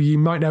Wright, who you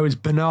might know as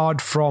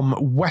Bernard from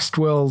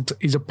Westworld,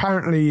 is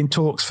apparently in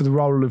talks for the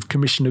role of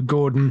Commissioner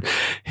Gordon.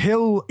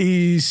 Hill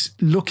is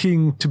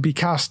looking to be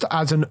cast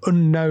as an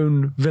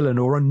unknown villain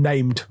or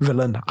unnamed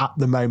villain at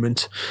the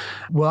moment.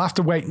 We'll have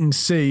to wait and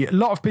see. A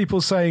lot of people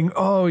saying,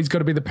 oh, he's got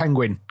to be the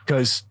Penguin,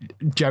 because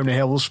Jonah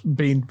Hill's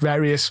been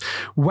various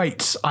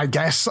weights, I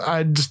guess,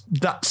 and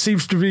that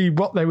seems to be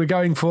what they were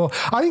going for.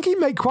 I think he'd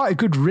make quite a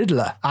good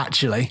Riddler,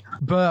 actually,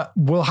 but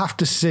we'll have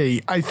to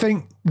see. I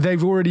think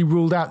they've already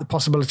ruled out the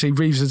possibility.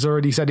 Reeves has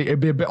already said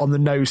it'd be a bit on the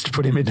nose to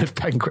put him in as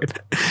Penguin.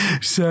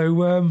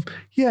 So,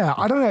 yeah,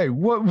 I don't know.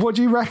 What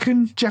do you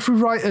reckon? Jeffrey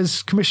Wright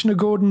as Commissioner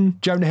Gordon,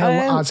 Jonah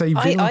Hill as a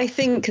villain? I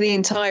think the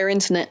entire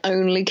internet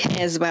only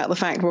cares about the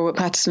fact Robert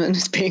Pattinson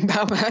is being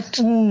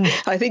Batman.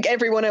 I think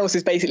everyone else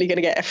is basically going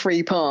to get a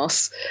free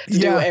pass to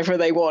do whatever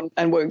they want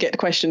and won't get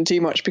questioned too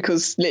much,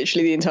 because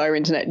literally the entire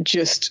internet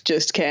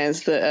just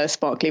cares that a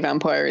sparkly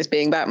vampire is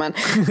being Batman.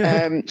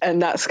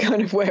 And that's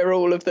kind of where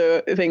all of the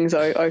things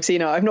I've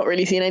seen. I've not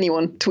really seen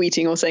anyone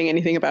tweeting or saying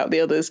anything about the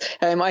others.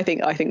 I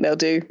think they'll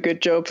do a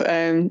good job.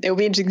 It'll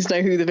be interesting to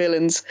know who the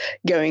villain's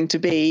going to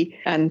be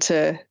and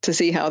to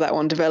see how that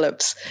one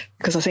develops,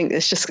 because I think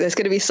there's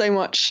going to be so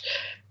much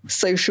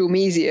social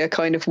media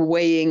kind of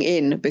weighing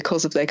in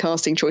because of their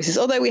casting choices.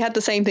 Although we had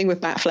the same thing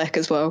with Batfleck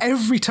as well.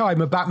 Every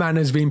time a Batman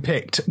has been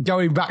picked,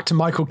 going back to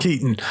Michael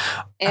Keaton,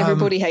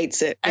 everybody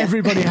hates it. Yeah.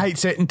 Everybody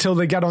hates it until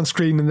they get on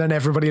screen, and then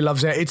everybody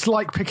loves it. It's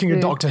like picking a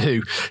Doctor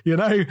Who, you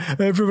know?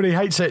 Everybody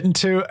hates it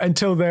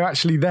until they're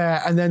actually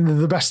there, and then they're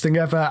the best thing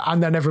ever,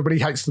 and then everybody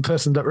hates the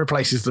person that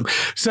replaces them.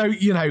 So,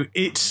 you know,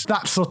 it's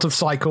that sort of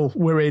cycle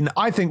we're in.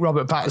 I think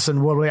Robert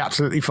Pattinson will be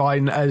absolutely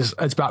fine as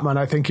Batman.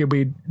 I think he'll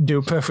do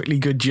a perfectly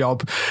good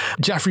job.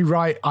 Jeffrey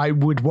Wright, I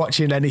would watch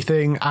in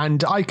anything,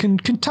 and I can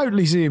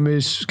totally see him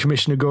as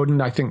Commissioner Gordon.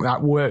 I think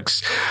that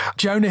works.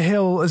 Jonah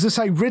Hill, as I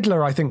say,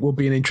 Riddler, I think will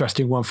be an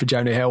interesting one for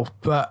Jonah Hill,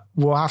 but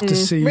we'll have to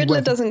see.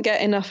 Riddler doesn't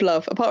get enough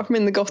love, apart from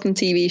in the Gotham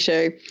TV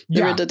show.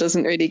 Riddler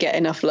doesn't really get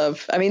enough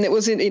love. I mean, it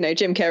was,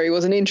 Jim Carrey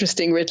was an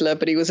interesting Riddler,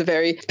 but he was a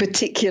very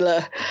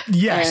particular.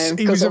 Yes,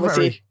 he was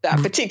obviously that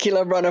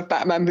particular run of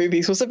Batman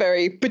movies was a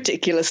very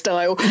particular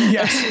style.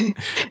 Yes,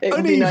 it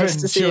would be nice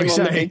to see him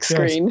on the big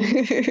screen.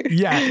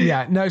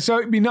 Yeah. No, so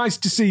it'd be nice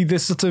to see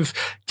this sort of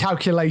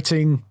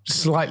calculating,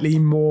 slightly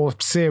more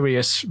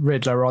serious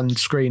Riddler on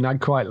screen.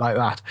 I'd quite like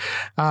that.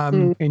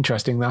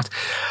 Interesting that.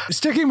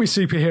 Sticking with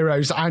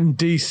superheroes and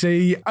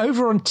DC,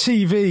 over on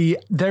TV,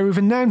 they have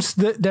announced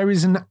that there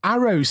is an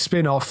Arrow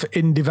spin-off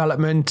in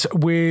development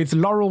with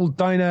Laurel,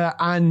 Dinah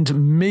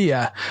and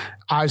Mia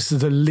as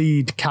the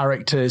lead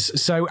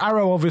characters. So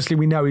Arrow, obviously,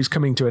 we know is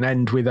coming to an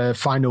end with a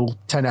final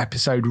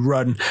 10-episode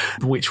run,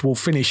 which will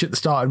finish at the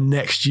start of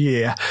next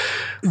year.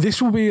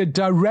 This will be a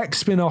direct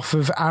spin-off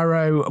of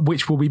Arrow,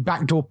 which will be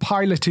backdoor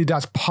piloted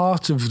as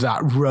part of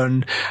that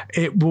run.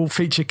 It will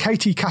feature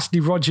Katie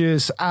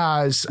Cassidy-Rogers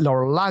as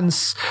Laurel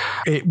Lance.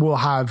 It will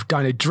have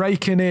Dinah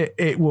Drake in it.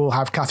 It will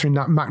have Catherine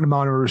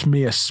McNamara as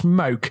Mia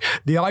Smoke.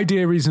 The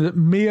idea is that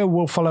Mia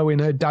will follow in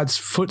her dad's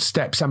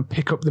footsteps and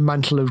pick up the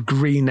mantle of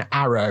Green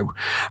Arrow.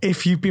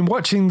 If you've been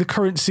watching the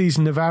current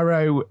season of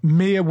Arrow,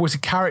 Mia was a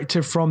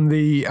character from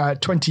the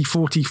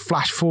 2040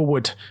 Flash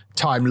Forward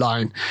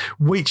timeline,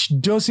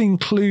 which does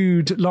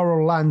include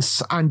Laurel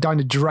Lance and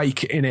Dinah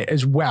Drake in it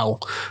as well.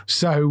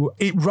 So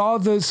it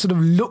rather sort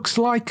of looks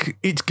like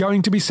it's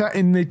going to be set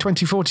in the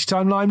 2040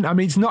 timeline. I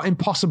mean, it's not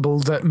impossible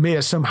that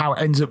Mia somehow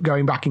ends up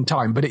going back in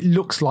time, but it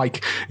looks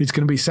like it's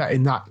going to be set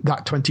in that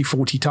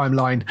 2040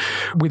 timeline,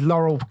 with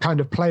Laurel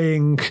kind of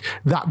playing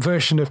that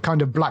version of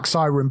kind of Black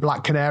Siren,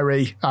 Black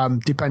Canary,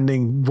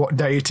 depending what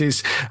day it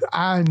is,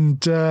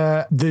 and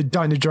the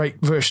Dinah Drake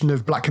version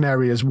of Black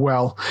Canary as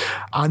well.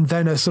 And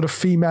then a sort sort of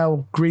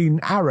female Green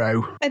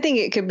Arrow? I think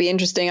it could be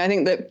interesting. I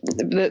think that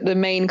the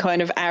main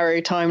kind of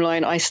Arrow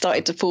timeline, I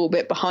started to fall a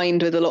bit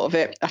behind with a lot of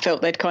it. I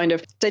felt they'd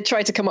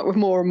tried to come up with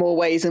more and more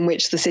ways in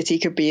which the city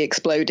could be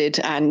exploded,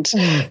 and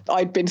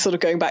I'd been sort of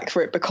going back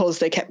for it because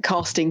they kept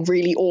casting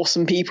really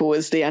awesome people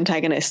as the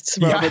antagonists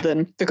rather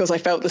than because I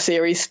felt the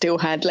series still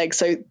had legs.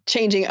 So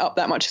changing it up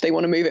that much, if they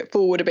want to move it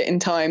forward a bit in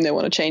time, they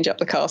want to change up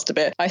the cast a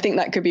bit. I think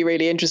that could be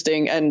really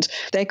interesting, and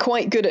they're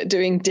quite good at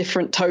doing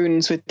different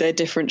tones with their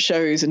different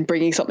shows and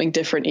bringing something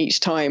different each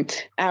time.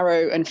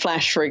 Arrow and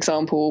Flash, for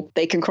example,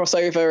 they can cross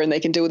over and they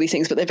can do all these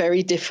things, but they're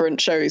very different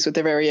shows with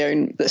their very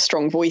own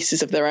strong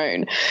voices of their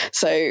own.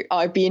 So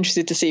I'd be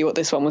interested to see what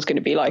this one was going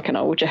to be like, and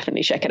I will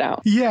definitely check it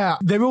out. Yeah,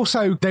 they've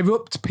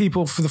upped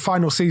people for the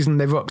final season.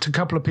 They've upped a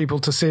couple of people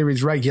to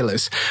series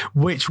regulars,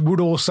 which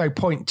would also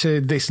point to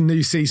this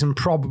new season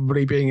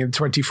probably being in the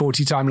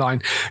 2040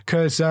 timeline,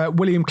 because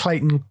William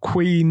Clayton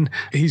Queen,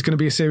 he's going to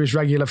be a series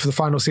regular for the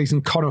final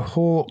season. Connor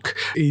Hawke,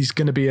 he's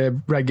going to be a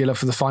regular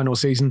for the final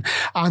season.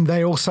 And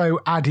they also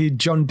added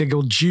John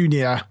Diggle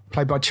Jr.,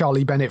 played by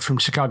Charlie Bennett from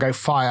Chicago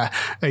Fire.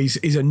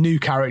 He's a new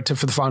character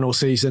for the final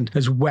season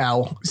as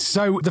well.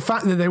 So the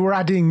fact that they were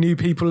adding new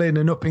people in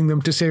and upping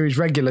them to series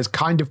regulars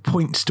kind of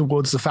points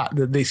towards the fact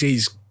that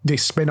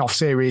this spin-off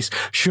series,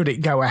 should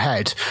it go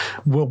ahead,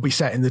 will be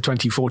set in the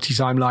 2040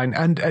 timeline.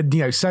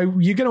 And so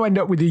you're going to end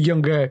up with a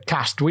younger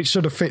cast, which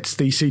sort of fits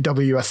the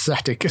CW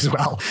aesthetic as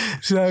well.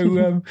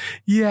 So,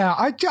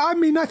 I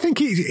mean, I think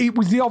it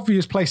was the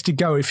obvious place to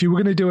go. If you were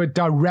going to do a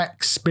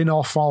direct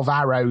spin-off of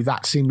Arrow,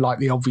 that seemed like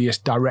the obvious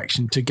direction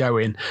to go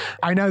in.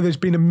 I know there's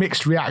been a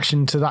mixed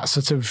reaction to that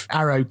sort of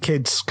Arrow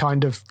Kids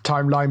kind of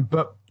timeline,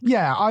 but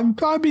yeah, I'm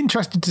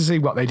interested to see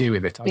what they do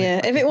with it.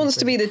 If it wants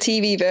to be the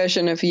TV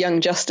version of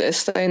Young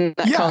Justice, then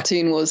that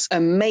cartoon was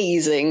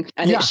amazing,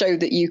 and it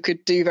showed that you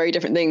could do very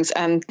different things,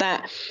 and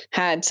that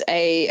had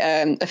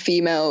a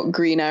female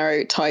Green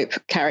Arrow type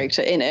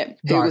character in it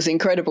who was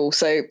incredible.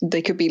 So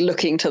they could be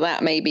looking to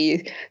that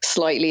maybe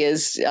slightly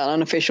as an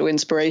unofficial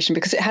inspiration,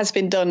 because it has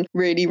been done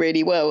really,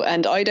 really well.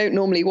 And I don't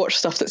normally watch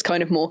stuff that's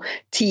kind of more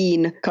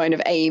teen kind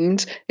of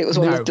aimed. It was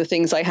one of the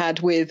things I had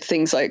with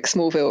things like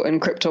Smallville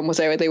and Krypton, was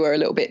they were a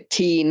little bit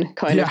teen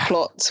kind of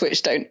plots,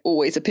 which don't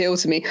always appeal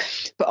to me.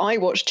 But I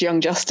watched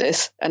Young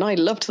Justice and I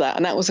loved that,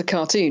 and that was a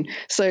cartoon.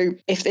 So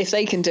if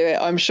they can do it,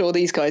 I'm sure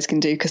these guys can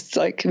do, because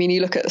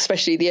you look at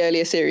especially the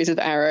earlier series of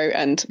Arrow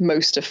and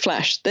most of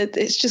Flash,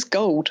 it's just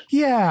gold.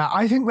 Yeah,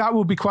 I think that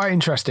will be quite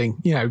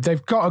interesting.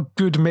 They've got a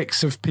good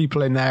mix of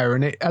people in there,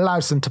 and it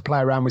allows them to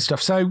play around with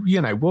stuff. So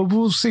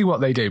we'll see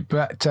what they do,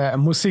 but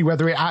and we'll see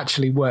whether it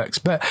actually works.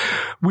 But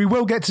we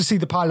will get to see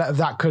the pilot of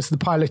that, because the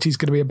pilot is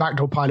going to be a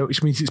backdoor pilot,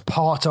 which means it's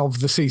part of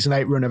the season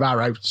 8 run of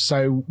Arrow.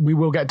 So we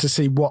will get to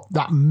see what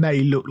that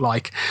may look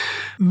like.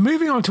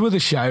 Moving on to other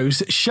shows,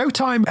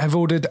 Showtime have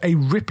ordered a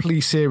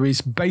Ripley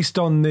series based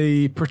on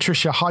the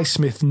Patricia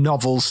Highsmith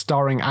novels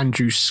starring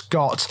Andrew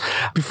Scott.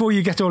 Before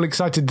you get all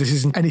excited, this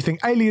isn't anything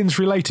Aliens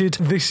related.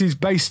 This is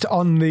based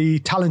on the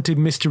Talented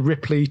Mr.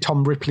 Ripley,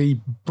 Tom Ripley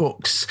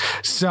books.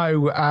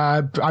 So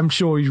I'm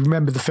sure you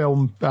remember the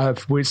film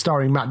with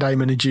starring Matt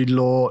Damon and Jude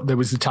Law. There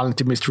was the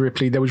Talented Mr.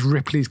 Ripley. There was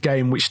Ripley's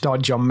Game, which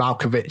starred John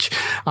Malkovich.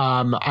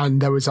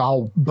 And there was a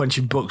whole bunch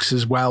of books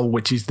as well,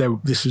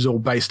 this was all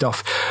based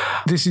off.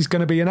 This is going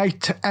to be an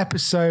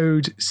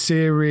 8-episode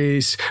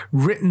series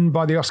written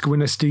by the Oscar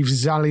winner Steve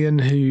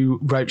Zaillian, who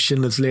wrote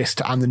Schindler's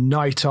List and The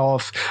Night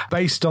Of,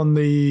 based on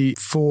the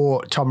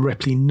 4 Tom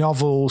Ripley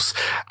novels.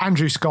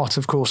 Andrew Scott,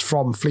 of course,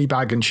 from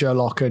Fleabag and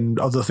Sherlock and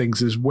other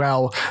things as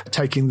well,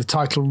 taking the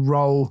title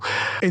role.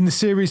 In the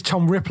series,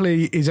 Tom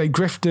Ripley is a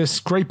grifter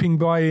scraping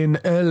by in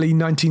early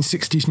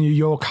 1960s New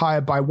York,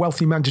 hired by a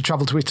wealthy man to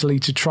travel to Italy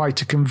to try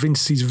to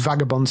convince his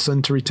vagabond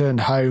son to return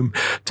home.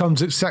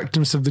 Tom's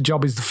acceptance of the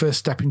job is the first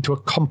step into a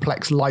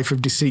complex life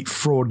of deceit,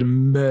 fraud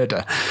and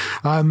murder.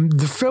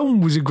 The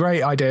film was a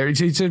great idea.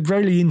 It's a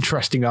really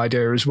interesting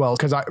idea as well,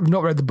 because I've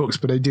not read the books,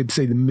 but I did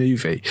see the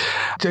movie.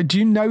 Do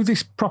you know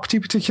this property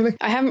particularly?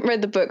 I haven't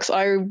read the books.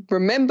 I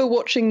remember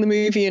watching the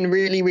movie and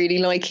really, really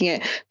liking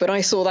it, but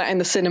I saw that in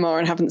the cinema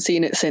and haven't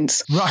seen it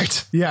since.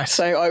 Right, yes.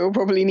 So I will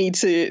probably need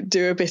to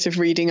do a bit of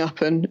reading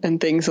up and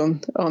things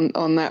on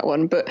that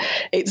one. But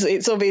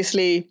it's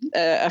obviously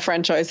a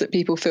franchise that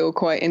people feel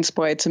quite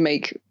inspired to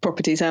make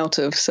properties out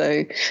of.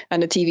 So,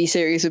 and a TV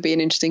series would be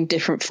an interesting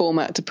different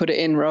format to put it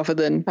in rather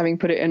than having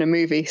put it in a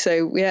movie.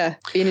 So yeah,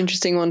 be an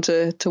interesting one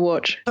to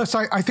watch.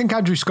 So I think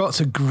Andrew Scott's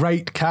a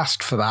great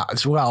cast for that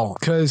as well,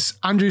 because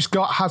Andrew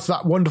Scott has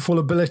that wonderful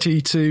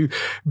ability to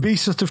be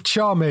sort of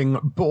charming,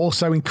 but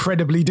also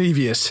incredibly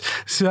devious.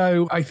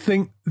 So I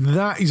think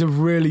that is a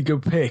really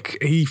good pick.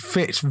 He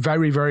fits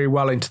very, very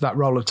well into that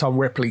role of Tom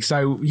Ripley.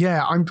 So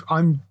yeah,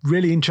 I'm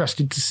really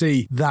interested to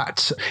see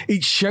that.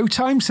 It's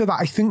Showtime, so that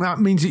I think that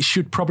means it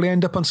should probably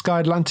end up on Sky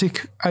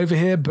Atlantic over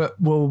here, but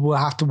we'll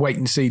have to wait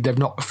and see. They've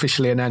not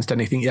officially announced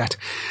anything yet.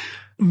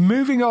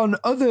 Moving on,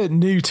 other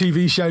new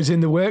TV shows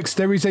in the works.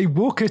 There is a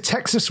Walker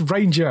Texas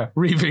Ranger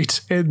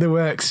reboot in the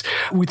works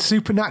with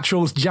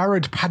Supernatural's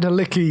Jared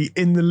Padalecki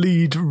in the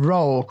lead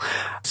role.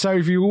 So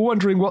if you were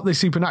wondering what the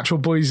Supernatural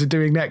boys are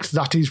doing next,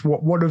 that is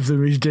what one of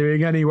them is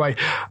doing anyway.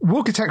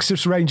 Walker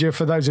Texas Ranger,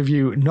 for those of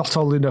you not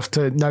old enough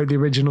to know the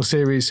original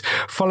series,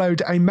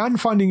 followed a man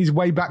finding his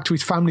way back to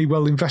his family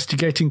while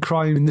investigating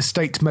crime in the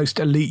state's most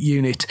elite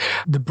unit.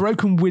 The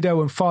broken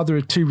widow and father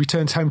of two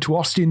returns home to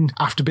Austin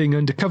after being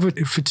undercover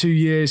for 2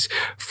 years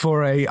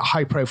for a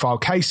high-profile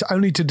case,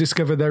 only to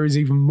discover there is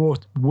even more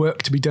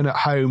work to be done at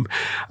home.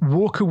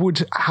 Walker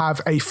would have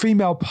a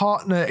female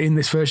partner in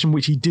this version,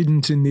 which he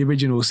didn't in the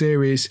original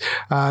series.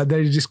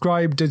 They're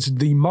described as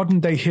the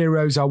modern-day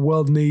heroes our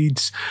world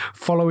needs,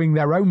 following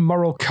their own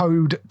moral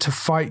code to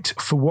fight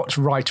for what's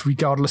right,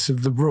 regardless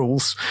of the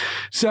rules.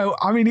 So,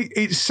 I mean,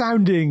 it's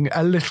sounding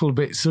a little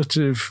bit sort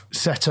of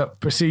set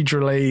up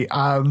procedurally.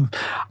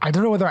 I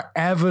don't know whether I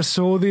ever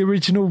saw the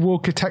original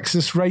Walker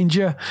Texas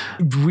Ranger.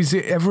 Was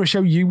it ever a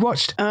show you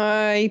watched?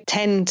 I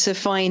tend to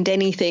find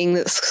anything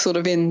that's sort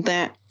of in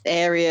that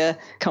area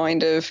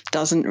kind of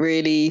doesn't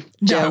really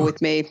gel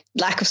with me.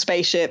 Lack of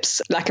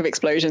spaceships, lack of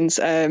explosions.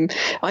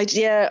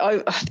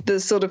 The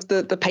sort of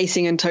the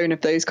pacing and tone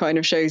of those kind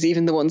of shows,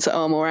 even the ones that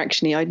are more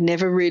actiony, I'd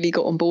never really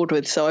got on board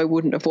with, so I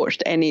wouldn't have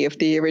watched any of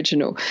the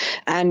original.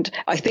 And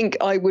I think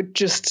I would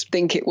just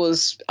think it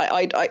was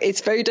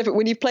it's very different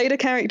when you've played a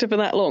character for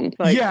that long.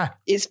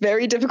 It's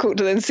very difficult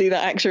to then see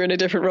that actor in a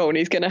different role, and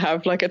he's going to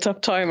have like a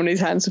tough time on his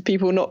hands with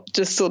people not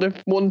just sort of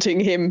wanting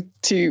him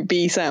to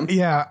be Sam.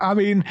 Yeah, I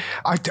mean,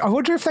 I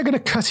wonder if they're going to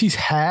cut his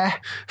hair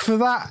for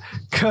that,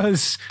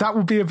 because that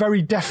would be a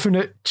very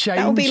definite change.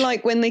 That would be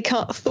like when they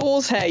cut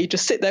Thor's hair. You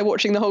just sit there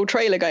watching the whole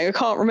trailer going, I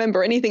can't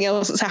remember anything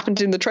else that's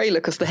happened in the trailer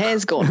because the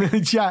hair's gone.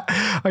 Yeah,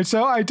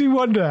 so I do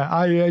wonder.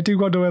 I do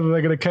wonder whether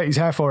they're going to cut his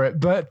hair for it.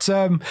 But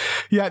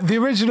the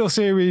original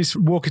series,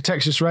 Walker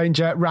Texas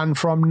Ranger, ran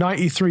from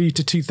 93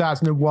 to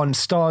 2001,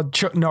 starred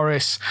Chuck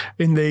Norris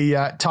in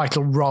the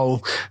title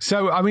role.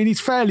 So, I mean, it's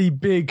fairly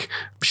big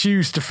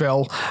shoes to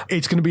fill.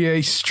 It's going to be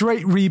a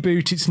straight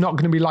reboot. It's not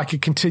going to be like a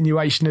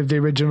continuation of the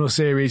original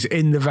series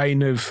in the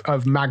vein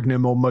of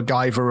Magnum or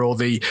MacGyver or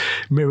the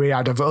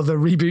myriad of other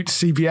reboots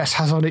CBS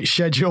has on its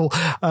schedule.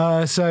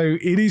 So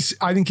it is,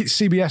 I think it's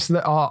CBS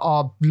that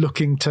are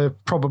looking to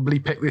probably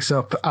pick this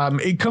up.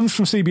 It comes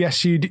from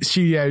CBS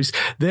Studios.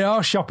 They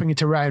are shopping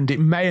it around. It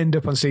may end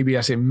up on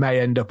CBS. It may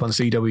end up on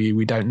CW.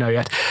 We don't know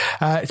yet.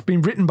 It's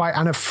been written by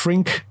Anna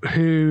Frink,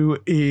 who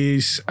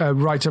is a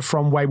writer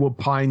from Wayward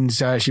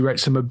Pines. She wrote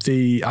some of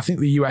the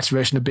US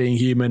version of Being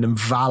Human and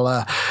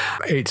Valor.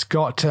 It's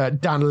got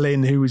Dan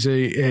Lin, who was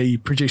a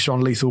producer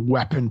on Lethal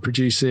Weapon,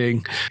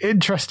 producing.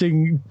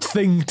 Interesting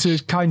thing to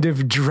kind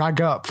of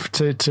drag up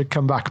to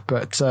come back.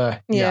 But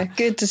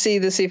good to see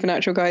the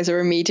Supernatural guys are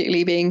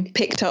immediately being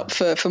picked up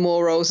for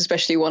more roles,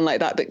 especially one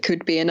like that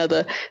could be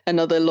another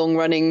long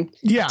running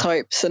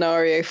type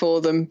scenario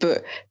for them,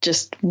 but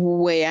just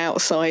way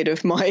outside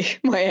of my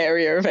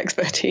area of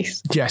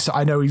expertise. Yes,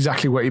 I know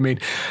exactly what you mean.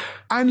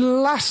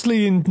 And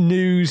lastly in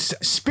news,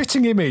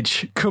 Spitting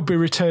Image could be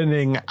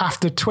returning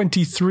after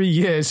 23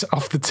 years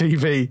off the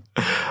TV.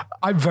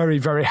 I'm very,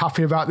 very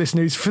happy about this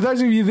news. For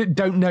those of you that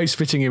don't know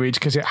Spitting Image,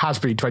 because it has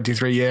been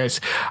 23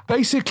 years,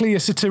 basically a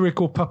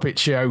satirical puppet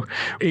show.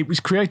 It was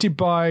created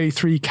by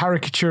 3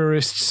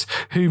 caricaturists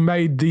who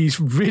made these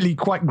really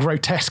quite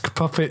grotesque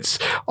puppets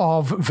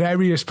of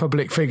various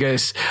public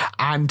figures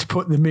and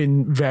put them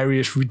in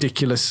various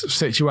ridiculous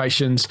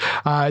situations.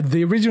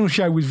 The original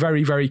show was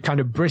very, very kind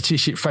of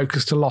British. It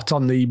focused a lot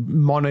on the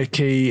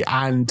monarchy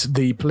and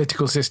the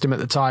political system at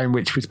the time,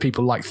 which was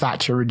people like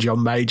Thatcher and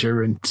John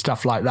Major and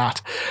stuff like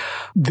that.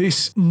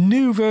 This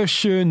new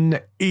version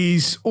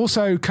is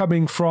also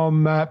coming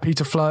from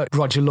Peter Flood,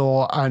 Roger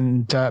Law,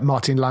 and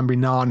Martin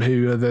Lambrinan,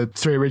 who are the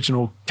 3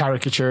 original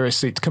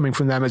caricaturists. It's coming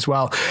from them as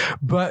well.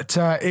 But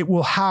it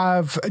will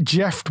have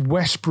Jeff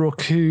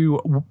Westbrook,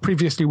 who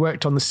previously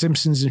worked on The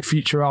Simpsons and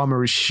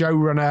Futurama, as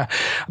showrunner.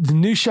 The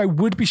new show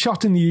would be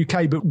shot in the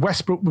UK, but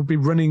Westbrook would be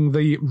running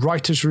the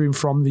writer's room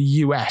from the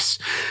US.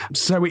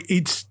 So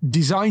it's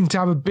designed to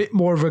have a bit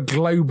more of a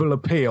global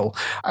appeal.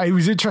 It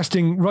was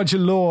interesting. Roger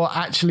Law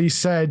actually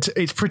said,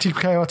 it's pretty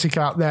chaotic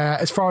out there.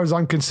 As far as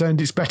I'm concerned,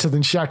 it's better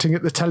than shouting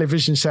at the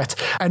television set.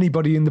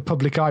 Anybody in the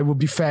public eye will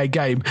be fair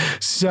game.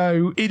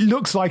 So it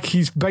looks like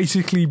he's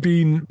basically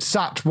been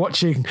sat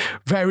watching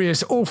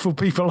various awful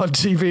people on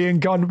TV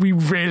and gone, we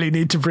really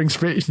need to bring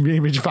Spitting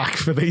Image back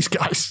for these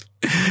guys.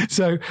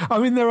 So, I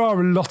mean, there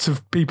are a lot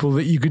of people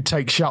that you could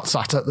take shots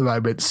at the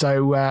moment.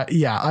 So,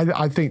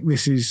 I think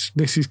this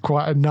is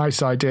quite a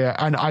nice idea,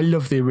 and I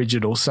love the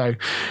original. So,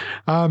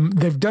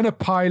 they've done a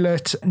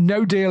pilot,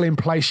 no deal in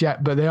place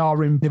yet, but they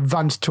are in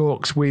advanced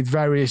talks with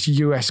various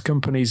US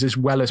companies as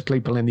well as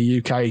people in the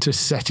UK to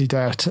set it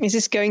out. Is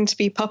this going to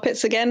be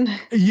puppets again?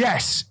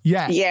 Yes,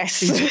 yeah.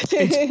 Yes.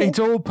 It's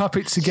all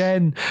puppets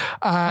again.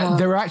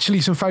 There are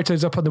actually some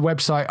photos up on the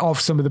website of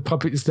some of the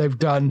puppets they've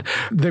done.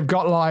 They've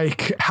got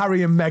like Harry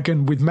Harry and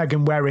Meghan, with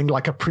Meghan wearing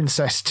like a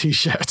princess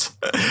t-shirt,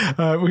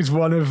 was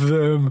one of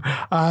them.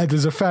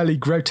 There's a fairly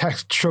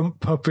grotesque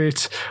Trump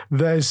puppet.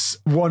 There's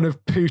one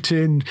of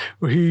Putin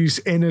who's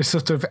in a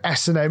sort of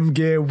S&M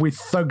gear with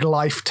Thug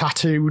Life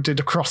tattooed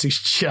across his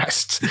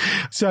chest.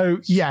 So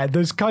yeah,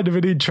 there's kind of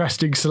an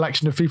interesting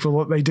selection of people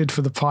what they did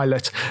for the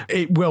pilot.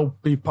 It will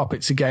be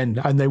puppets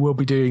again, and they will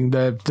be doing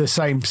the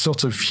same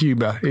sort of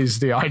humour is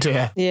the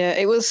idea. Yeah,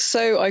 it was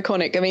so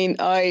iconic. I mean,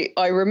 I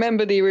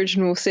remember the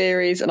original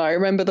series, and I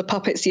remember the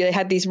puppets. They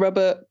had these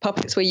rubber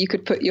puppets where you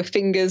could put your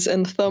fingers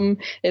and thumb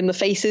in the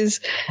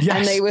faces. Yes.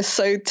 And they were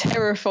so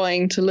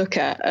terrifying to look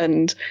at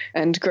and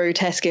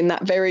grotesque in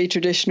that very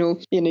traditional,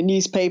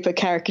 newspaper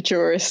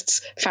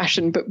caricaturists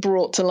fashion, but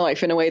brought to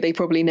life in a way they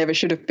probably never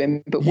should have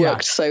been, but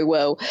worked so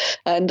well.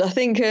 And I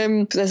think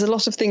there's a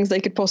lot of things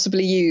they could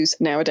possibly use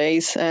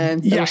nowadays.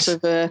 Yes.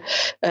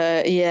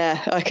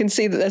 I can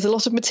see that there's a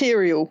lot of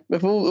material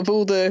of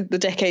all the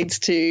decades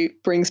to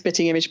bring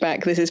Spitting Image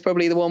back. This is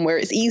probably the one where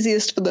it's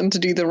easiest for them to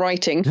do the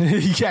writing.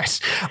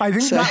 Yes, I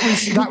think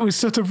that was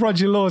sort of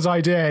Roger Law's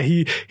idea.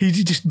 He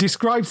just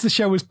describes the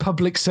show as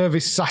public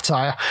service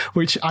satire,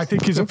 which I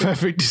think is a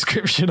perfect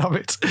description of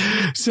it.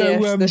 So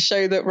yes, the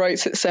show that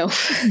writes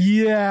itself.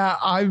 Yeah,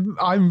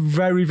 I'm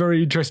very,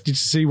 very interested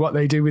to see what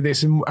they do with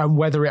this and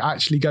whether it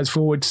actually goes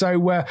forward.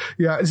 So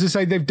as I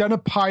say, they've done a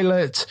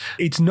pilot.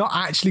 It's not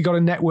actually got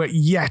a network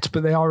yet,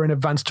 but they are in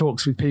advanced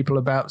talks with people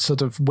about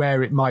sort of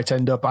where it might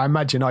end up. I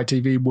imagine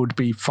ITV would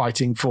be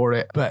fighting for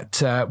it,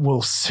 but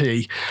we'll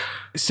see.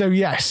 So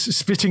yes,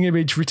 Spitting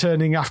Image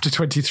returning after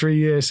 23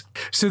 years.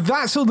 So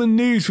that's all the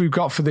news we've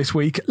got for this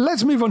week.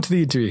 Let's move on to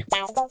the interview.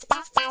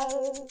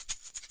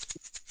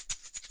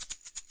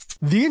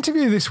 The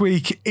interview this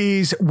week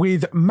is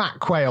with Matt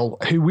Quayle,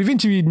 who we've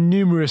interviewed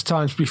numerous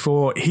times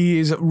before. He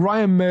is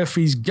Ryan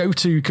Murphy's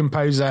go-to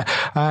composer.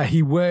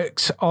 He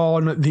works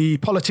on The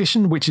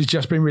Politician, which has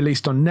just been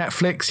released on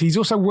Netflix. He's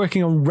also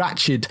working on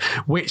Ratched,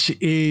 which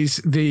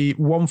is the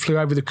One Flew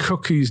Over the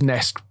Cuckoo's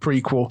Nest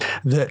prequel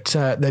that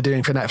they're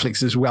doing for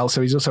Netflix as well.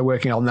 So he's also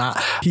working on that.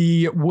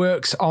 He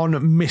works on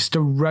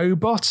Mr.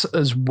 Robot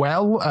as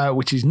well,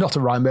 which is not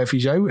a Ryan Murphy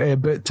show,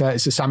 but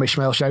it's a Sam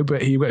Ishmael show,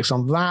 but he works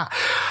on that.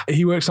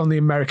 He works on the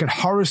American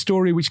Horror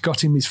Story, which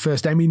got him his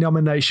first Emmy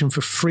nomination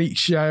for Freak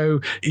Show.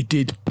 He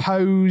did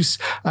Pose.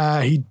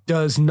 He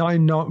does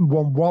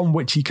 911,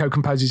 which he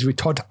co-composes with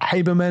Todd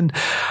Haberman.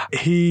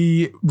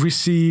 He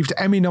received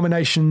Emmy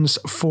nominations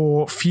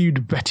for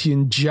Feud Betty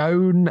and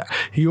Joan.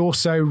 He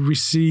also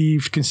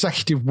received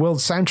consecutive World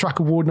Soundtrack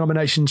Award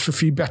nominations for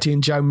Feud Betty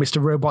and Joan, Mr.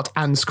 Robot,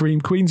 and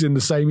Scream Queens in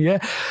the same year.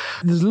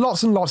 There's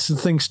lots and lots of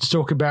things to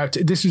talk about.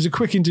 This was a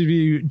quick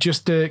interview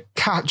just to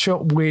catch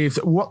up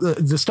with what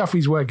the stuff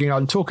he's working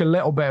on, talk a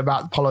little bit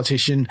about The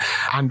Politician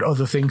and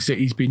other things that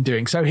he's been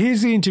doing. So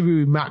here's the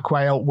interview with Matt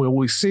Quayle.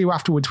 We'll see you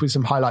afterwards with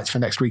some highlights for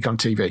next week on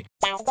TV.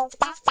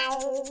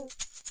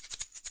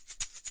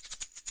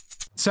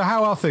 So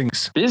how are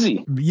things?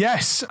 Busy.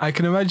 Yes, I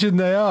can imagine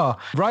they are.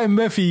 Ryan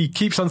Murphy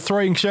keeps on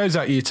throwing shows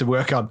at you to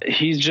work on.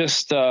 He's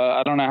just,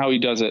 I don't know how he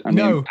does it. I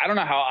mean, I don't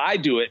know how I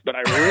do it, but I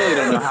really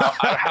don't know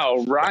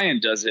how Ryan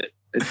does it.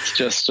 It's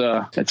just,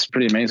 it's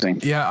pretty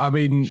amazing. Yeah, I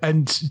mean,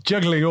 and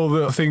juggling all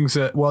the things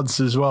at once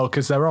as well,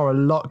 because there are a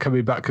lot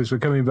coming back, because we're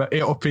coming back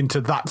up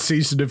into that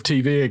season of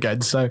TV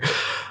again. So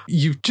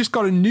you've just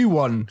got a new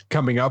one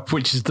coming up,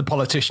 which is The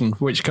Politician,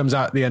 which comes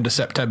out at the end of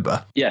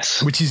September.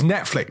 Yes. Which is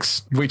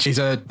Netflix, which is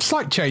a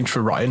slight change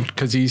for Ryan,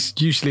 because he's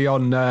usually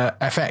on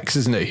FX,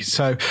 isn't he?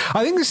 So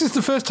I think this is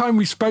the first time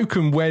we've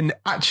spoken when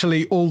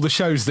actually all the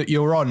shows that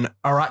you're on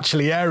are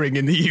actually airing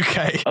in the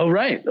UK. Oh,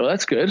 right. Well,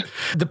 that's good.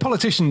 The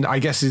Politician, I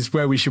guess, is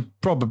where we should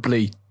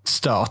probably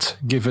start,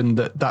 given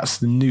that that's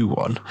the new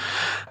one.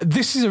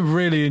 This is a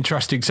really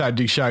interesting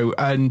sounding show,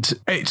 and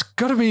it's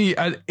got to be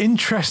an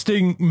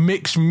interesting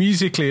mix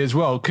musically as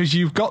well, because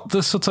you've got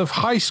the sort of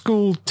high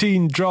school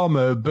teen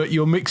drama, but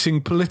you're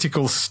mixing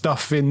political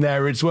stuff in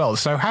there as well.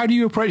 So how do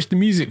you approach the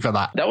music for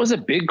that? That was a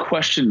big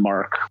question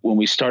mark when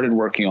we started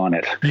working on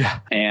it. Yeah.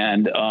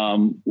 And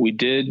we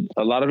did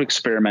a lot of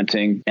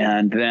experimenting,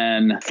 and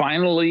then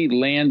finally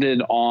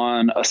landed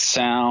on a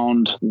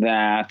sound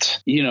that,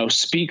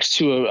 speaks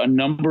to a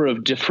number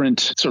of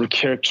different sort of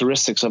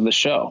characteristics of the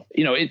show.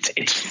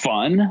 It's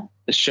fun.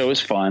 The show is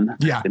fun.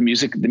 Yeah. The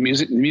music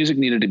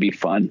needed to be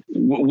fun.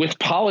 With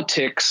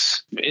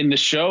politics in the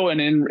show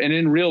and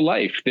in real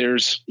life,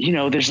 there's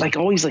like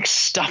always like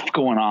stuff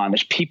going on.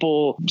 There's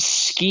people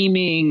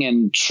scheming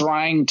and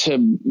trying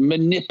to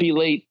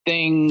manipulate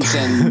things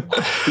and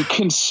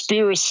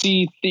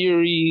conspiracy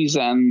theories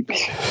and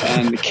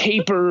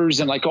capers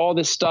and like all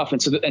this stuff.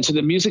 And so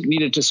the music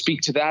needed to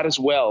speak to that as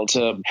well,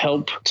 to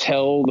help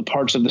tell the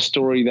parts of the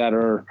story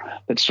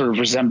that sort of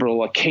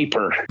resemble a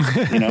caper,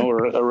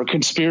 or a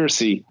conspiracy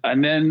controversy.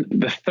 And then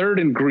the third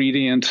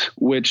ingredient,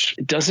 which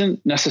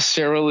doesn't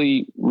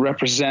necessarily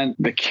represent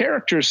the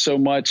characters so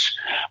much,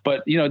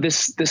 but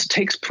this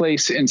takes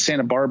place in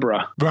Santa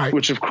Barbara, right,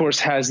 which of course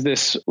has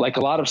this, like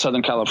a lot of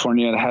Southern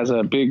California, it has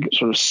a big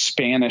sort of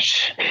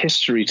Spanish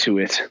history to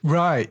it.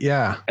 Right,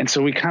 yeah. And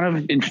so we kind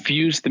of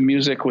infused the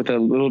music with a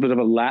little bit of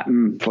a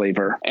Latin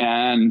flavor.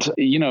 And,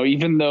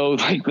 even though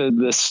like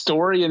the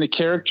story and the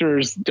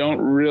characters don't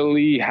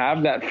really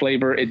have that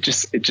flavor, it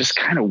just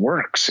kind of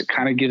works. It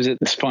kind of gives it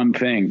this fun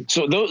thing.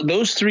 So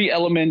those three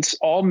elements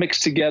all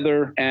mixed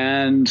together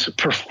and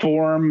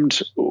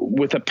performed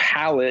with a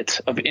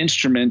palette of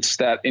instruments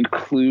that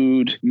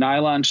include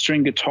nylon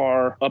string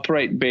guitar,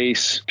 upright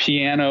bass,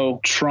 piano,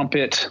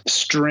 trumpet,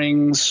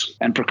 strings,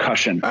 and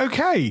percussion.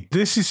 Okay,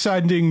 this is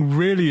sounding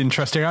really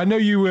interesting. I know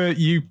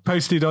you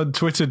posted on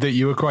Twitter that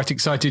you were quite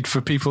excited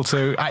for people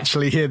to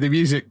actually hear the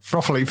music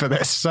properly for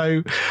this,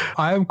 so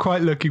I am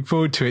quite looking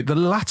forward to it. The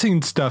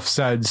Latin stuff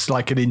sounds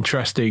like an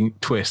interesting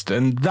twist,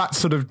 and that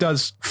sort of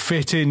does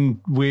fit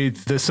in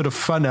with the sort of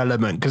fun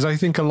element, because I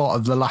think a lot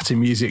of the Latin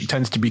music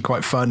tends to be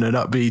quite fun and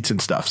upbeat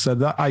and stuff, so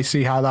that I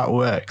see how that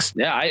works.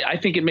 Yeah, I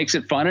think it makes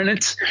it fun, and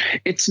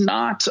it's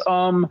not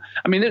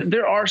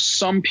there are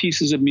some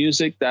pieces of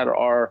music that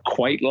are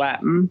quite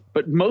Latin,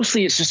 but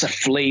mostly it's just a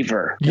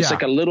flavor. Yeah. It's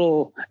like a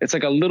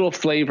little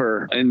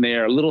flavor in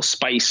there, a little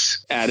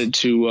spice added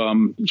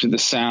to the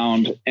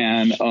sound.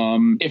 And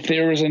if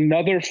there was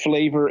another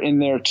flavor in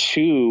there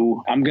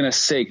too, I'm going to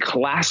say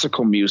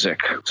classical music.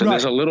 So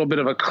There's a little bit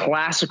of a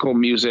classical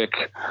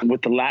music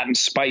with the Latin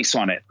spice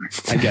on it,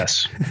 I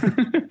guess.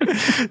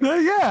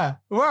 Yeah.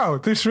 Wow.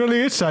 This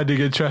really is sounding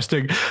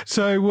interesting.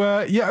 So,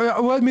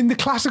 the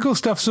classical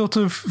stuff sort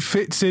of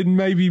fits in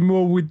maybe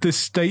more with the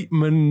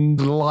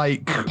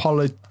statement-like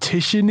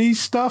politician-y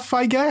stuff,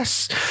 I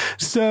guess.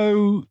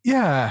 So,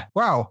 yeah.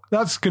 Wow.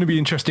 That's going to be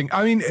interesting.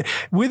 I mean,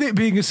 with it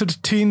being a sort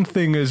of teen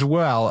thing as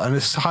well and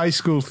a high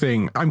school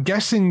thing, I'm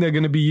guessing they're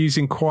going to be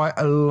using quite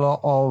a lot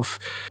of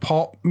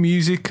pop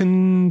music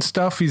and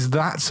stuff. Is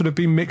that sort of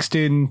being mixed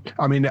in?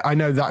 I mean, I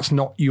know that's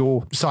not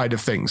your side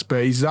of things,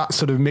 but is that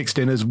sort of mixed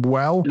in as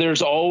well?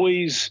 There's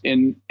always,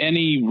 in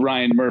any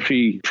Ryan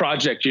Murphy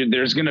project,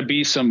 there's going to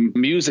be some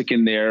music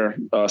in there,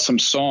 some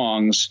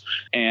songs.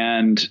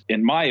 And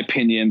in my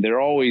opinion, they're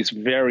always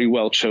very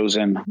well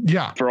chosen.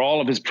 Yeah. For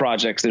all of his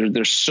projects,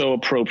 they're so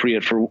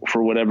appropriate for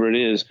whatever it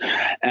is.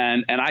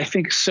 And I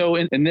think so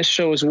in this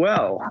show as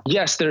well.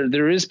 Yes,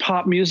 there is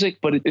pop music,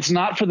 but it's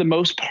not for the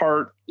most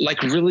part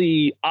like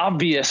really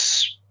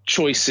obvious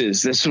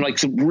choices. There's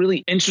some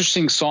really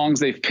interesting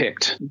songs they've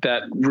picked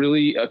that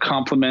really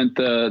complement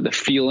the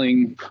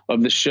feeling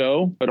of the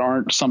show, but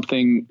aren't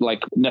something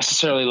like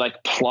necessarily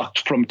like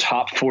plucked from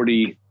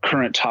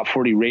current top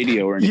 40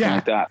 radio or anything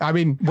like that. I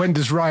mean, when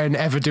does Ryan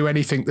ever do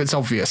anything that's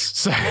obvious?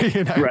 So,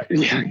 Right.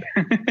 Yeah.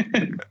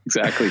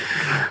 Exactly.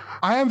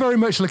 I am very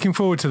much looking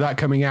forward to that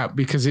coming out,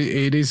 because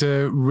it is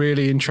a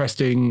really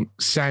interesting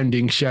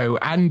sounding show,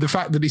 and the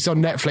fact that it's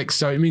on Netflix,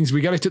 so it means we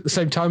get it at the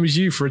same time as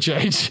you for a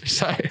change.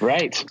 So.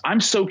 Right.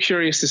 I'm so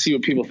curious to see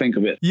what people think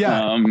of it.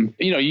 Yeah.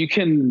 You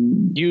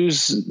can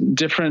use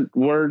different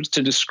words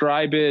to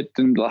describe it,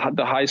 and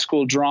the high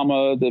school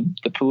drama,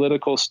 the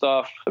political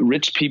stuff,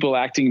 rich people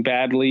acting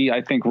badly,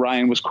 I think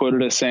Ryan was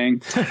quoted as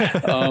saying.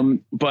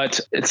 But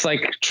it's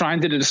like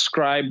trying to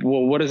describe,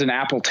 well, what does an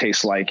apple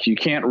taste like? You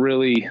can't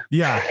really.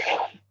 Yeah.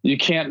 You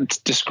can't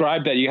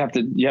describe that. You have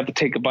to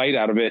take a bite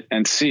out of it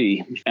and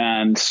see.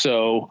 And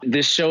so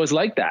this show is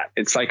like that.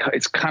 It's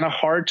kind of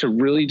hard to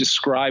really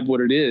describe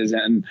what it is.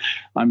 And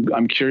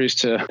I'm curious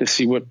to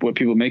see what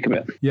people make of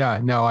it.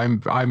 Yeah, no,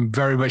 I'm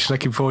very much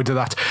looking forward to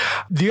that.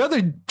 The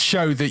other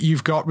show that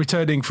you've got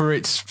returning for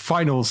its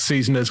final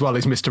season as well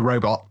is Mr.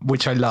 Robot,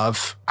 which I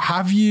love.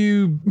 Have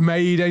you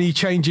made any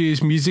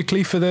changes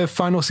musically for the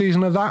final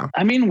season of that?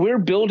 I mean, we're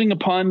building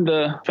upon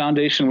the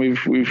foundation we've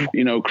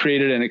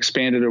created and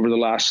expanded over the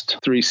last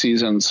 3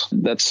 seasons.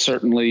 That's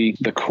certainly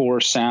the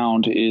core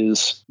sound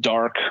is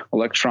dark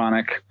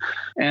electronic,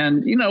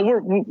 and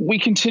we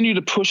continue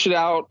to push it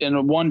out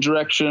in one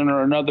direction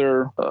or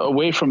another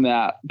away from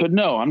that. But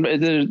no,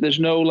 there's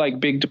no like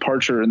big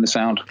departure in the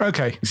sound.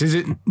 Okay, so is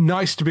it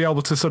nice to be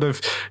able to sort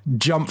of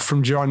jump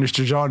from genre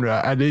to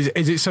genre, and is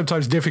it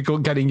sometimes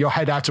difficult getting your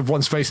head out of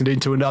one space and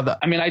into another?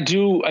 I mean, I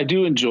do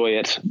enjoy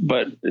it,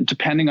 but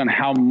depending on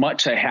how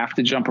much I have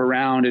to jump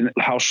around and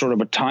how short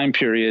of a time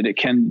period, it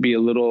can be a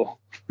little.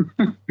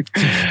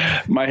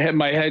 my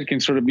head can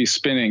sort of be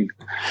spinning.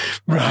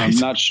 Right. I'm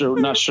not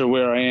sure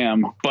where I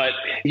am, but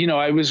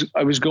I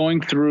was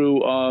going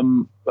through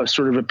a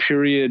sort of a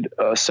period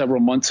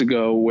several months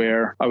ago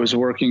where I was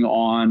working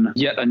on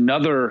yet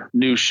another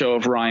new show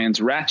of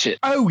Ryan's, Ratchet.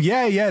 Oh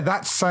yeah,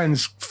 that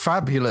sounds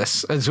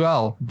fabulous as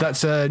well.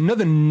 That's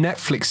another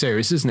Netflix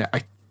series, isn't it?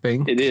 I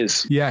think. It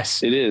is.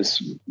 Yes. It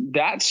is.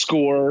 That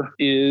score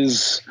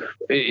is,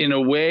 in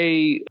a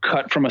way,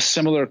 cut from a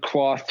similar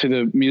cloth to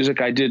the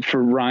music I did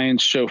for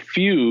Ryan's show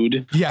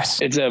Feud.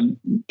 Yes. It's a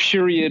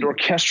period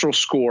orchestral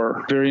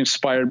score, very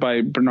inspired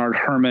by Bernard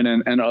Herrmann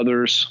and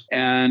others.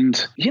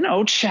 And,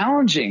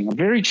 challenging,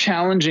 very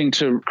challenging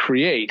to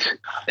create.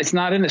 It's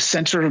not in the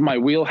center of my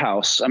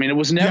wheelhouse. I mean, it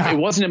wasn't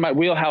in my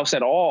wheelhouse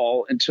at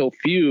all until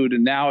Feud.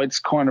 And now it's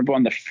kind of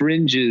on the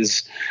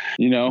fringes,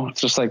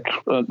 it's just like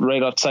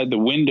right outside the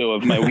window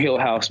of my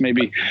wheelhouse,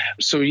 maybe.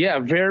 So yeah,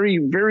 very,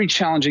 very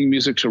challenging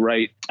music to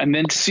write. And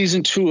then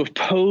season 2 of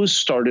Pose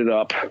started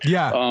up.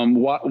 Yeah.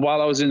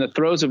 While I was in the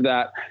throes of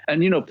that.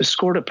 And, the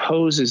score to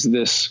Pose is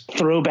this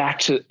throwback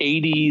to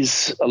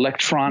 80s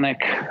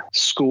electronic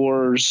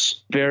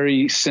scores,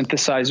 very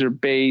synthesizer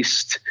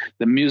based.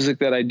 The music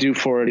that I do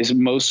for it is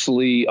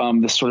mostly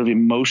the sort of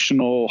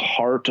emotional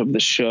heart of the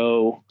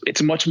show.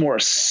 It's much more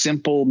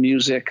simple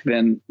music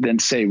than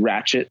say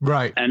Ratchet.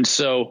 Right. And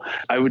so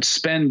I would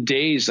spend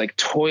days like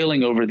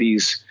toiling over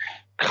these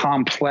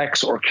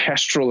complex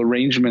orchestral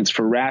arrangements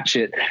for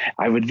Ratchet.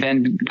 I would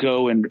then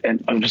go and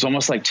it was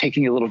almost like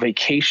taking a little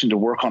vacation to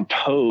work on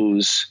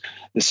Pose,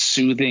 the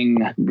soothing,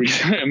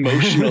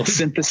 emotional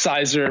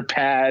synthesizer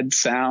pad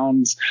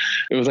sounds.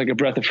 It was like a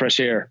breath of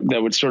fresh air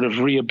that would sort of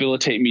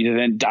rehabilitate me to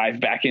then dive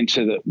back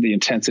into the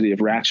intensity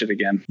of Ratchet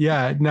again.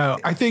 Yeah, no,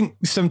 I think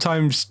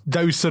sometimes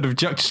those sort of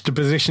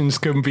juxtapositions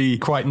can be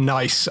quite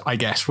nice, I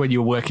guess, when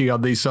you're working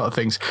on these sort of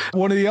things.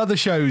 One of the other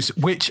shows,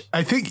 which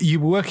I think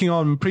you were working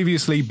on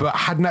previously, but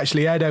hadn't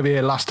actually aired over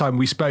here last time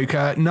we spoke,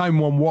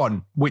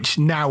 911, which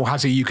now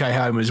has a UK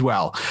home as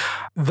well.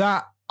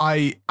 That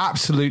I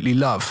absolutely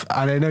love.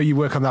 And I know you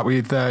work on that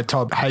with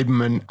Todd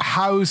Haberman.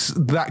 How's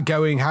that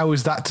going? How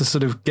is that to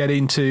sort of get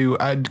into?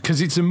 Because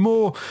it's a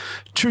more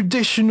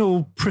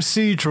traditional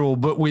procedural,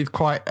 but with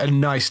quite a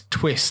nice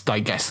twist, I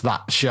guess,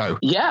 that show.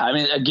 Yeah. I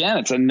mean, again,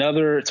 it's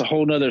a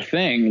whole nother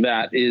thing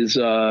that is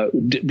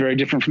very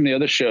different from the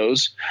other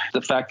shows.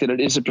 The fact that it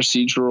is a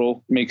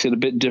procedural makes it a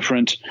bit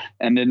different.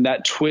 And then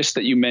that twist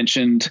that you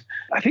mentioned,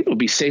 I think it would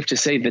be safe to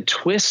say the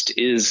twist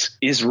is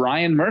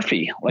Ryan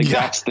Murphy. Like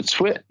that's the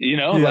twist,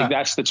 like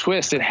that's the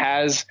twist. It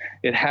has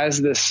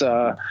this,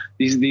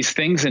 these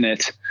things in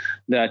it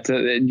that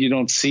you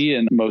don't see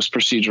in most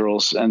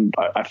procedurals. And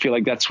I feel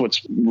like that's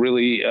what's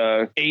really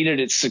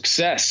aided its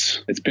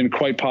success. It's been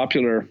quite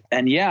popular.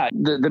 And yeah,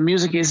 the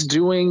music is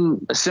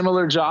doing a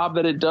similar job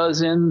that it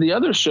does in the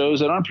other shows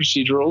that aren't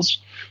procedurals,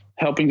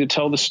 helping to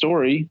tell the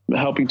story,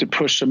 helping to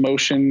push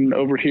emotion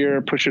over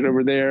here, push it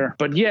over there.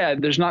 But yeah,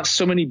 there's not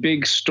so many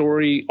big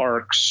story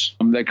arcs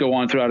that go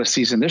on throughout a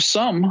season.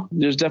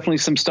 There's definitely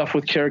some stuff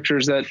with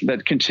characters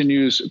that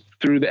continues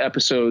through the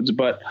episodes,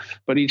 but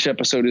each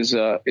episode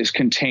is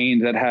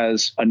contained, that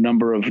has a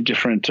number of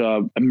different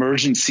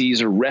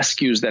emergencies or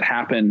rescues that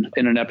happen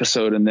in an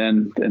episode, and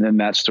then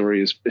that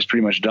story is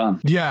pretty much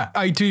done. Yeah,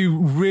 I do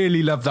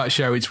really love that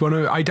show. It's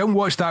I don't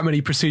watch that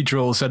many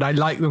procedurals, and I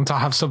like them to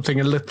have something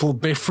a little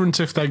different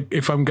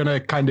if I'm going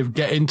to kind of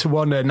get into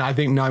one, and I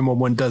think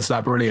 911 does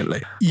that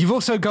brilliantly. You've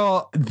also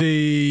got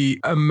the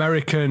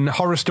American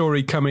Horror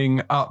Story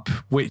coming up,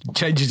 which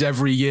changes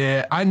every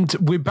year, and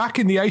we're back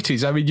in the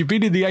 80s. I mean, you've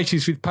been in the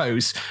 80s with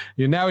Pose,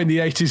 you're now in the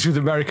 80s with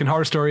American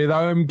Horror Story,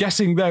 though I'm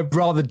guessing they're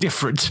rather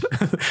different,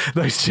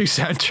 those two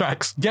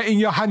soundtracks. Getting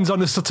your hands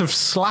on a sort of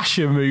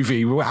slasher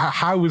movie,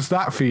 how was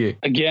that for you?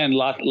 Again,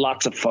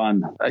 lots of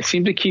fun. I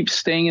seem to keep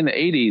staying in the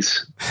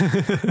 80s.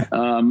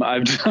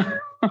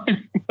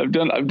 I've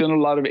done a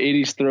lot of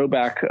 80s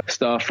throwback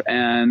stuff,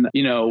 and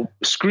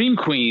Scream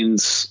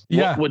Queens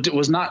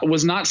was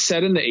not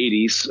set in the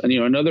 80s, and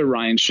another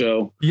Ryan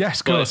show.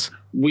 Yes, of course.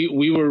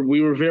 We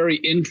were very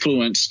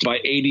influenced by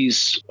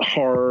 80s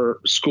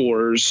horror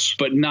scores,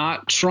 but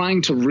not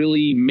trying to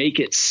really make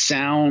it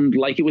sound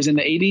like it was in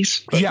the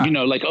 80s. But,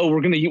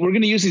 we're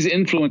gonna use these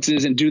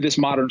influences and do this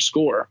modern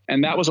score,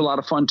 and that was a lot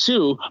of fun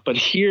too. But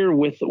here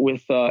with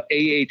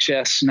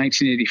AHS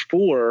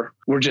 1984,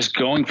 we're just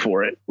going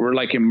for it. We're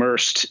like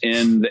immersed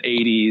in the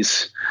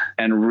 80s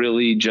and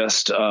really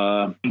just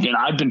I've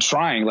been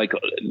trying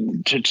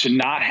to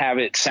not have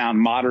it sound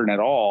modern at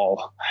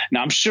all.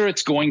 Now I'm sure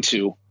it's going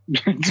to.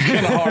 It's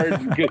kind of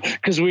hard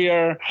because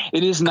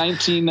it is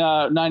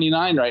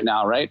 1999 right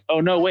now, right?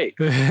 Oh no, wait,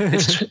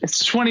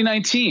 it's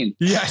 2019.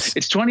 Yes,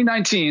 it's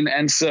 2019.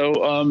 And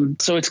so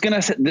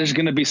there's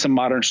gonna be some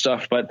modern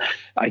stuff, but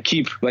I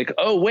keep like,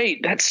 oh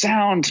wait, that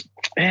sound,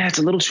 it's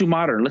a little too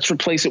modern. Let's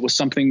replace it with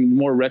something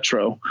more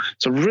retro.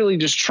 So really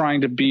just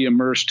trying to be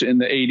immersed in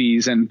the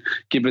 80s and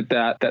give it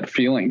that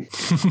feeling.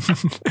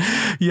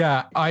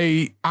 Yeah,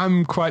 I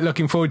am quite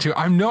looking forward to it.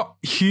 I'm not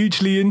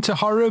hugely into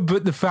horror,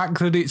 but the fact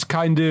that it's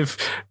kind of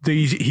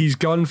he's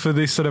gone for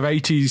this sort of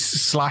 80s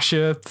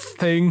slasher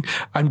thing,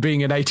 and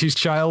being an 80s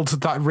child,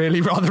 that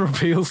really rather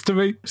appeals to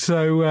me.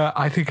 So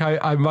I think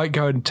I might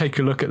go and take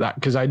a look at that,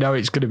 because I know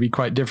it's going to be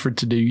quite different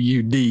to do,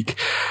 unique.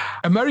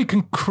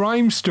 American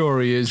Crime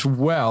Story as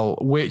well,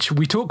 which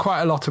we talked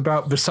quite a lot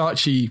about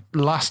Versace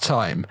last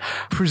time.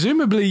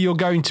 Presumably you're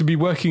going to be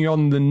working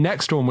on the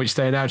next one, which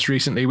they announced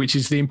recently, which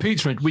is the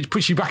impeachment, which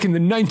puts you back in the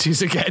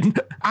 90s again,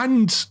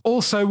 and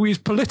also is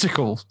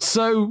political.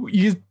 So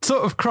you're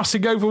sort of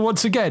crossing over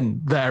once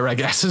again there, I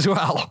guess, as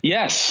well.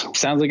 Yes.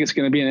 Sounds like it's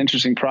going to be an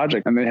interesting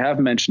project. And they have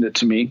mentioned it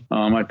to me.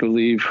 I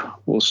believe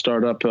we'll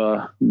start up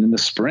in the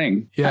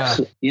spring. Yeah.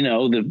 You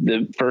know,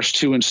 the first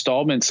two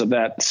installments of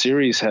that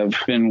series have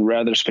been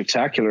rather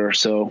spectacular.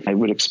 So I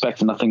would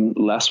expect nothing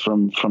less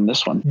from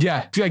this one.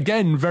 Yeah.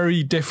 Again,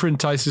 very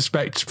different, I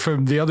suspect,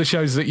 from the other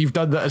shows that you've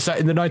done that are set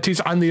in the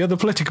 90s and the other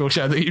political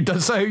show that you've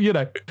done. So, you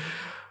know.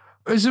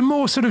 As a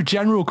more sort of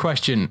general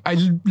question,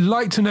 I'd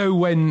like to know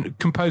when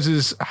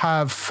composers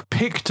have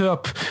picked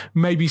up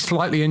maybe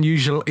slightly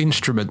unusual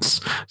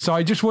instruments. So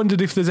I just wondered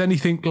if there's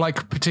anything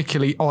like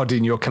particularly odd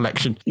in your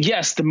collection.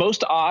 Yes, the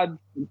most odd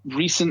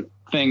recent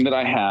thing that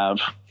I have,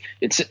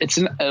 it's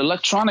an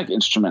electronic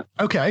instrument.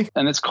 Okay.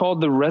 And it's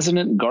called the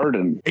Resonant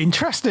Garden.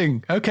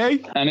 Interesting.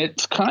 Okay. And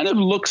it kind of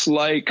looks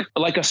like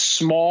a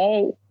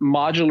small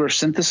modular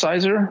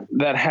synthesizer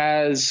that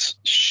has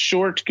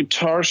short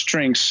guitar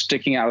strings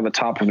sticking out of the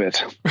top of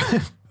it.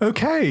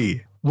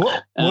 Okay.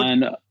 What?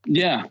 And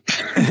yeah.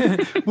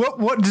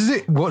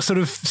 What sort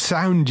of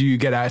sound do you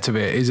get out of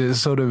it? Is it a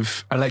sort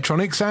of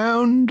electronic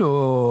sound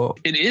or?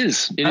 It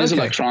is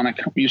electronic.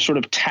 You sort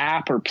of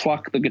tap or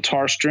pluck the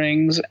guitar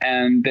strings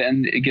and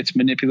then it gets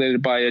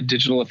manipulated by a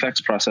digital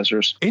effects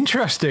processors.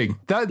 Interesting.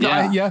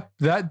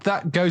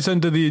 That goes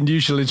under the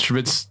unusual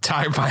instruments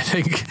type, I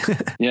think.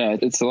 Yeah,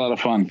 it's a lot of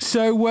fun.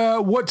 So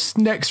what's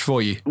next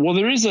for you? Well,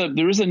 there is a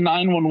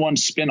 911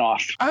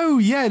 spin-off. Oh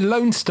yeah,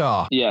 Lone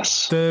Star.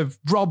 Yes. The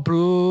Rob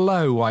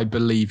Lowe, I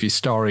believe, is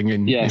starring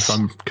in, yes. If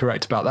I'm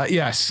correct about that.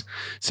 Yes.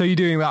 So you're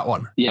doing that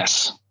one?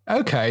 Yes.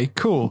 Okay,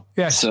 cool.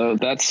 Yes. So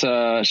that's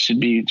should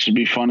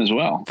be fun as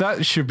well.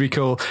 That should be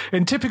cool.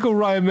 In typical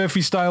Ryan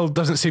Murphy style,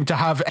 doesn't seem to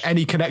have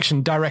any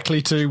connection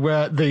directly to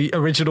the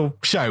original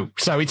show.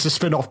 So it's a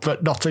spin-off,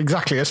 but not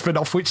exactly a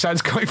spin-off, which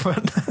sounds quite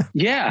fun.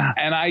 Yeah,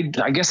 and I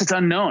guess it's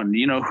unknown.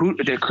 You know,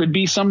 there could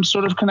be some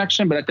sort of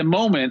connection, but at the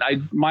moment,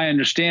 my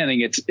understanding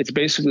it's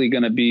basically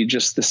going to be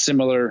just the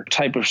similar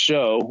type of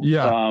show.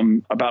 Yeah.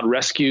 About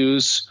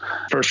rescues,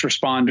 first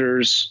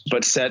responders,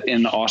 but set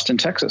in Austin,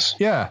 Texas.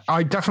 Yeah,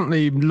 I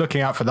definitely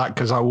looking out for that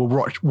because I will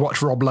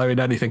watch Rob Lowe in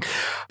anything.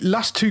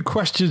 Last two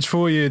questions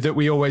for you that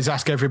we always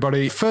ask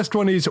everybody. First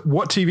one is,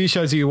 what TV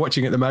shows are you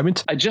watching at the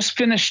moment? I just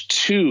finished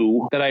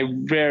two that I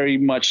very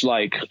much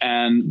like,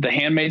 and The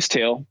Handmaid's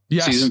Tale,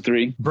 yes. season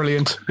 3.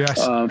 Brilliant.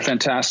 Yes.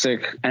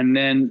 Fantastic. And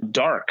then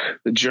Dark,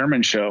 the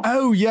German show.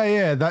 Oh,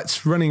 yeah.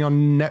 That's running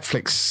on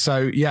Netflix.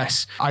 So,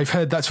 yes, I've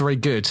heard that's very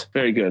good.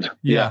 Very good.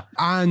 Yeah.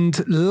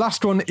 And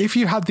last one, if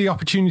you had the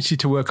opportunity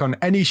to work on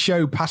any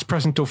show, past,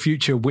 present, or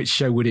future, which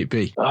show would it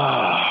be?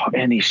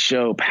 Any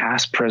show,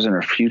 past, present,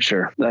 or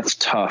future. That's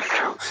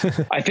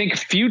tough. I think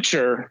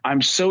future,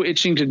 I'm so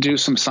itching to do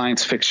some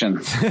science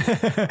fiction.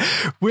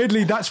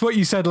 Weirdly, that's what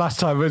you said last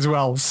time as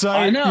well. So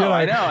I know.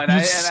 And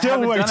you're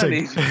still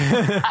waiting.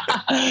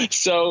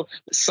 So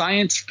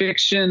science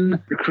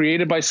fiction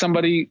created by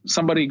somebody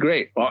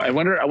great. Well, I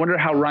wonder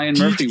how Ryan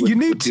Murphy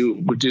would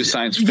do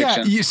science fiction.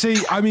 Yeah, you see,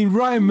 I mean,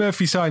 Ryan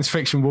Murphy science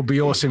fiction will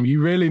be awesome.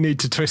 You really need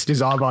to twist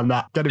his arm on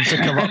that. Get him to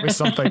come up with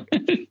something.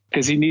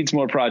 Because he needs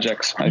more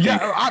projects, I think.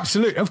 Yeah,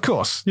 absolutely. Of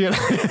course. Yeah.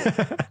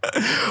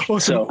 Awesome.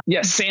 So,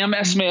 yeah, Sam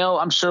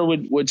Esmail, I'm sure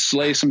would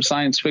slay some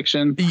science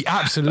fiction. He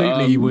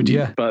absolutely would,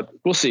 yeah. But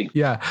we'll see.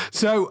 Yeah.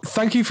 So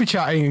thank you for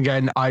chatting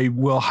again. I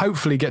will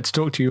hopefully get to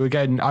talk to you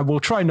again. I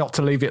will try not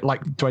to leave it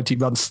like 20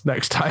 months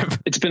next time.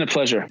 It's been a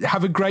pleasure.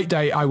 Have a great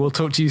day. I will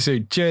talk to you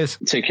soon. Cheers.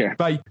 Take care.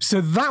 Bye.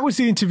 So that was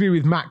the interview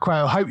with Matt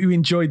Quayle. Hope you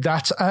enjoyed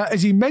that.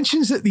 As he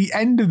mentions at the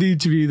end of the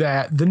interview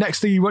there, the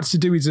next thing he wants to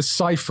do is a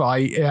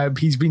sci-fi.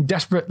 He's been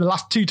desperate. The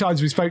last 2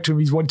 times we spoke to him,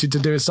 he's wanted to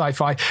do a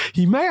sci-fi.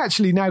 He may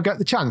actually now get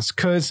the chance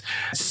because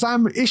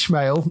Sam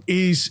Esmail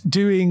is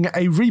doing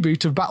a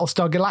reboot of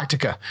Battlestar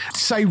Galactica.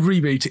 Say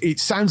reboot, it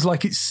sounds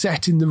like it's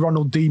set in the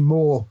Ronald D.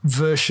 Moore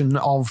version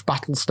of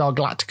Battlestar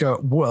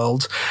Galactica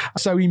world.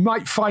 So he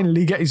might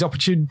finally get his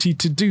opportunity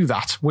to do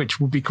that,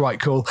 which would be quite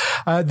cool.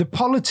 The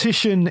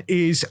Politician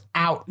is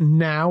out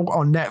now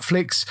on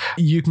Netflix.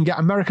 You can get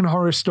American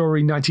Horror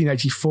Story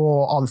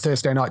 1984 on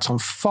Thursday nights on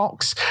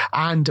Fox,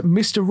 and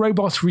Mr.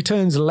 Robot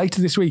returns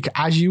later this week,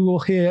 as you will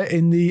hear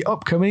in the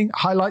upcoming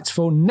highlights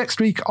for next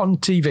week on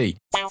TV.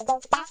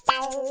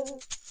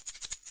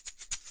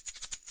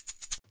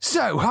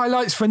 So,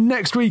 highlights for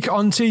next week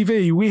on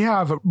TV. We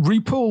have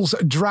RuPaul's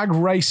Drag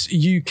Race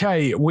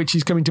UK, which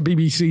is coming to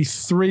BBC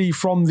 3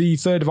 from the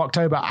 3rd of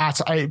October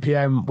at 8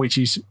 p.m, which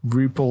is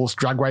RuPaul's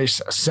Drag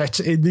Race set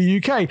in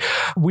the UK.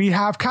 We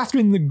have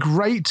Catherine the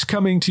Great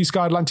coming to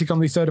Sky Atlantic on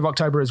the 3rd of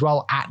October as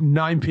well at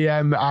 9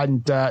 p.m.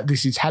 And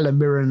this is Helen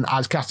Mirren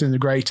as Catherine the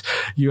Great.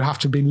 You have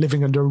to have been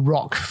living under a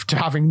rock to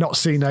having not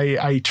seen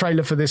a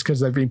trailer for this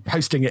because they've been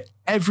posting it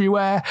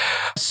everywhere.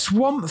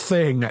 Swamp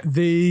Thing,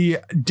 the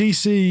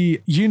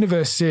DC Universe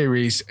Universe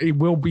series. It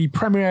will be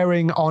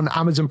premiering on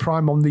Amazon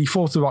Prime on the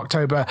 4th of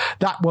October.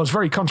 That was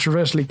very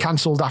controversially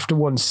cancelled after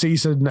one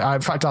season. In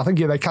fact, I think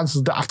they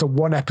cancelled it after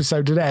one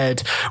episode had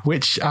aired,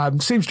 which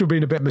seems to have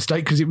been a bit of a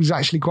mistake because it was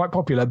actually quite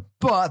popular.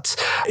 But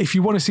if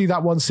you want to see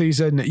that one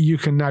season, you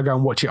can now go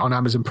and watch it on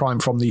Amazon Prime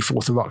from the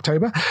 4th of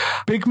October.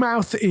 Big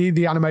Mouth,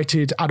 the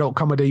animated adult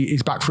comedy,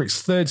 is back for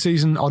its third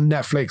season on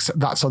Netflix.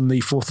 That's on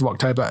the 4th of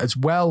October as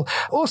well.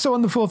 Also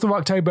on the 4th of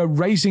October,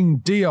 Raising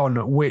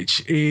Dion,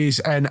 which is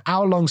an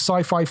hour-long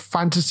sci-fi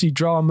fantasy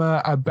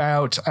drama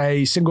about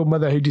a single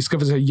mother who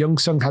discovers her young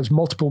son has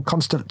multiple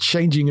constant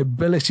changing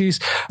abilities.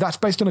 That's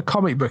based on a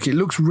comic book. It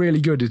looks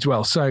really good as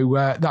well.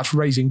 So that's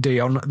Raising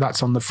Dion.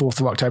 That's on the 4th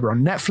of October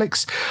on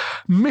Netflix.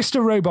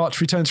 Mr.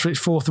 Robot returns for its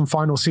fourth and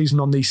final season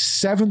on the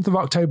 7th of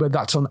October.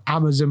 That's on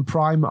Amazon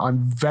Prime. I'm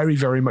very,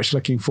 very much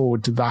looking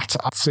forward to that.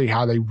 I'll see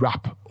how they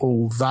wrap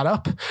all that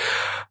up.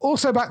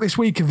 Also back this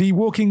week, The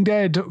Walking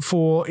Dead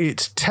for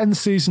its 10th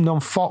season on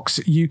Fox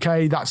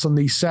UK. That's on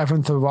the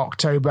 7th of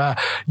October.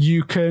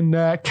 You can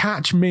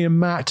catch me and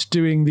Matt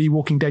doing the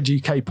Walking Dead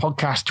UK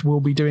podcast. We'll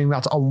be doing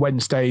that on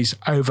Wednesdays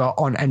over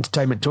on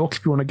Entertainment Talk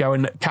if you want to go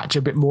and catch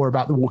a bit more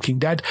about The Walking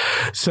Dead.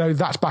 So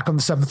that's back on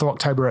the 7th of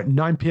October at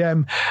 9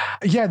 p.m.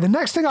 Yeah, the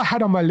next thing I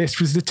had on my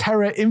list was The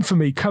Terror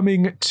Infamy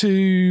coming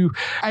to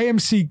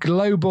AMC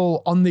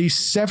Global on the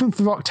 7th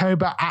of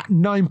October at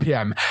 9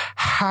 p.m.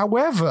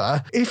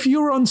 However, if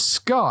you're on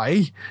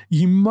Sky,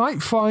 you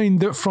might find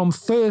that from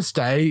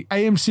Thursday,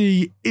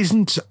 AMC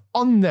isn't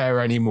on there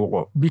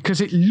anymore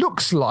because it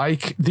looks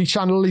like the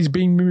channel is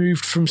being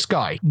removed from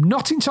Sky.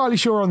 Not entirely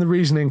sure on the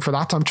reasoning for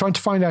that. I'm trying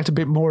to find out a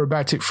bit more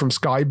about it from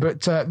Sky,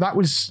 but that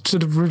was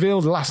sort of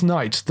revealed last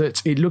night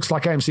that it looks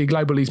like AMC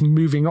Global is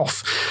moving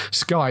off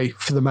Sky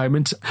for the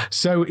moment.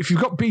 So if you've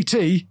got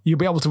BT, you'll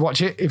be able to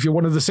watch it. If you're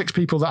one of the 6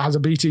 people that has a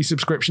BT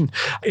subscription,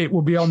 it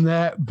will be on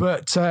there,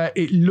 but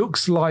it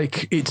looks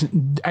like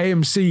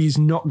AMC is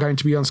not going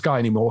to be on Sky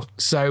anymore.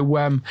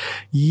 So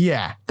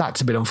yeah, that's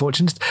a bit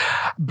unfortunate.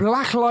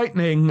 Black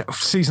Lightning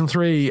Season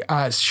 3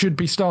 should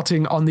be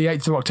starting on the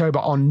 8th of October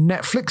on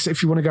Netflix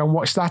if you want to go and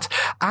watch that.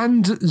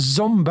 And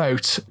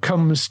Zomboat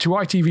comes to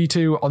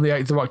ITV2 on the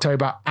 8th of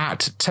October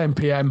at 10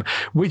 p.m,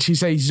 which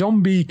is a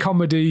zombie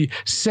comedy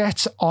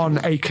set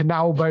on a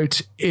canal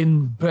boat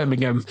in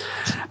Birmingham,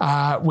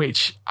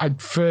 which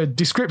for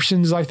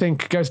descriptions, I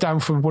think goes down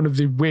for one of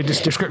the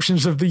weirdest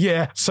descriptions of the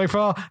year so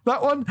far.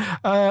 That one,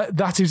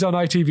 that is on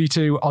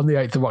ITV2 on the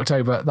 8th of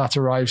October. That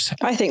arrives.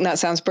 I think that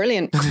sounds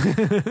brilliant.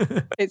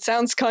 It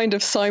sounds kind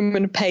of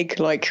Simon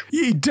Pegg-like.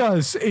 It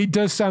does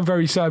sound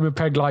very Simon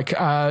Pegg-like.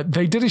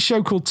 They did a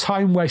show called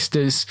Time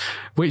Wasters,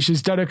 which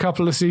has done a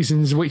couple of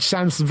seasons, which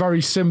sounds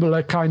very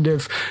similar, kind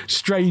of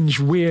strange,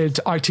 weird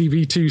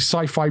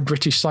ITV2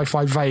 British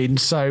sci-fi vein.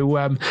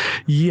 So,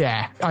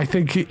 yeah, I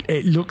think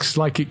it looks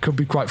like it could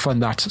be quite fun,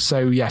 that.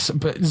 So, yes,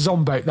 but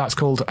Zomboat, that's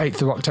called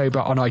 8th of October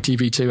on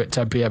ITV2 at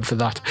 10 p.m. for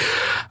that.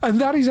 And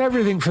that is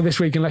everything for this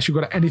week, unless you've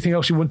got anything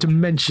else you want to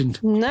mention.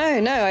 No,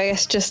 I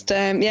guess just,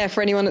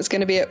 for anyone that's going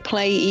to be at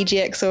Play,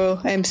 EGX or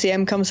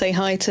MCM, come say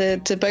hi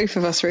to both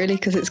of us, really,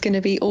 because it's going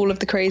to be all of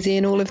the crazy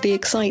and all of the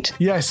excite.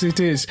 Yes, it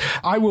is.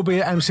 I will be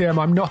at MCM.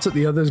 I'm not at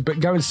the others, but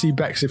go and see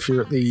Bex if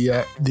you're at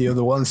the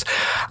other ones.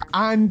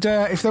 And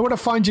if they want to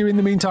find you in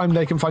the meantime,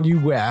 they can find you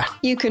where?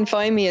 You can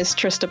find me as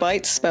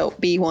Tristabytes,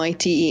 spelt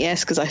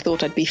BYTES, because I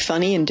thought I'd be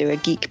funny and do a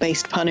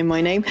geek-based pun in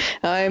my name.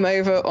 I'm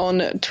over on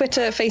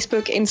Twitter,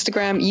 Facebook,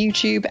 Instagram,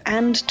 YouTube,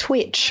 and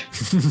Twitch.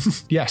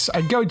 Yes,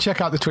 and go and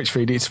check out the Twitch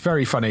feed. It's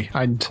very funny,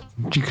 and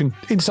you can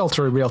insult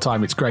her in real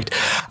time. It's great.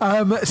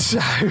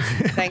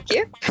 Thank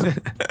you.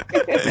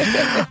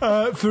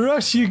 For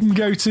us, you can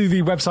go to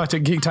the website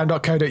at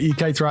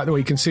geektown.co.uk throughout the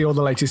week and see all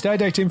the latest air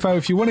date info.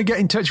 If you want to get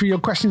in touch with your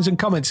questions and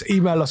comments,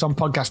 email us on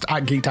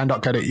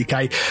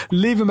podcast@geektown.co.uk.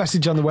 Leave a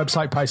message on the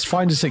website post.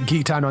 Find us at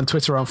Geektown on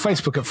Twitter, on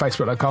Facebook at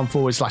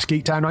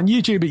facebook.com/Geektown, on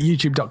YouTube at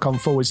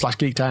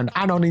youtube.com/Geektown,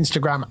 and on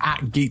Instagram at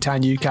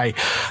Geektown UK.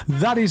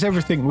 That is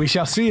everything. We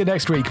shall see you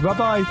next week.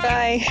 Bye-bye.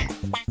 Bye.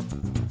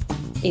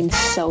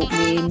 Insult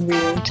me in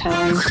real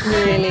time.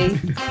 Really?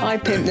 I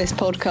pimp this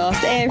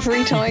podcast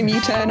every time you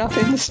turn up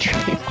in the stream.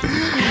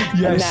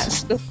 Yes. And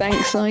that's the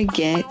thanks I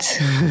get.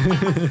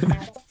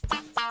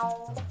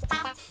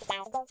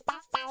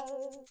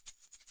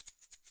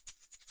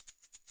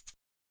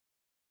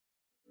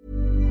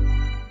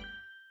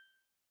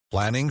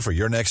 Planning for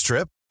your next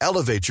trip?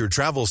 Elevate your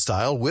travel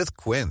style with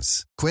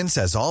Quince. Quince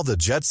has all the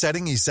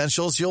jet-setting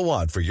essentials you'll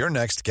want for your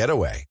next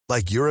getaway,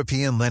 like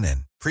European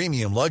linen,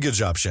 premium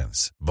luggage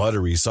options,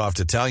 buttery soft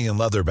Italian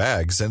leather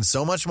bags, and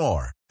so much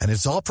more. And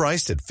it's all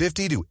priced at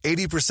 50 to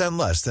 80%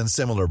 less than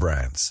similar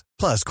brands.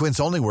 Plus, Quince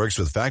only works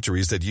with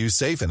factories that use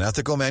safe and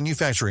ethical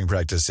manufacturing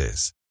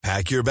practices.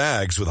 Pack your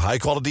bags with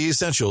high-quality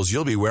essentials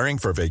you'll be wearing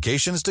for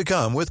vacations to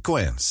come with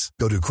Quince.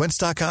 Go to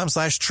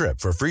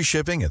quince.com/trip for free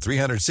shipping and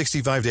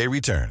 365-day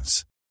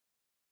returns.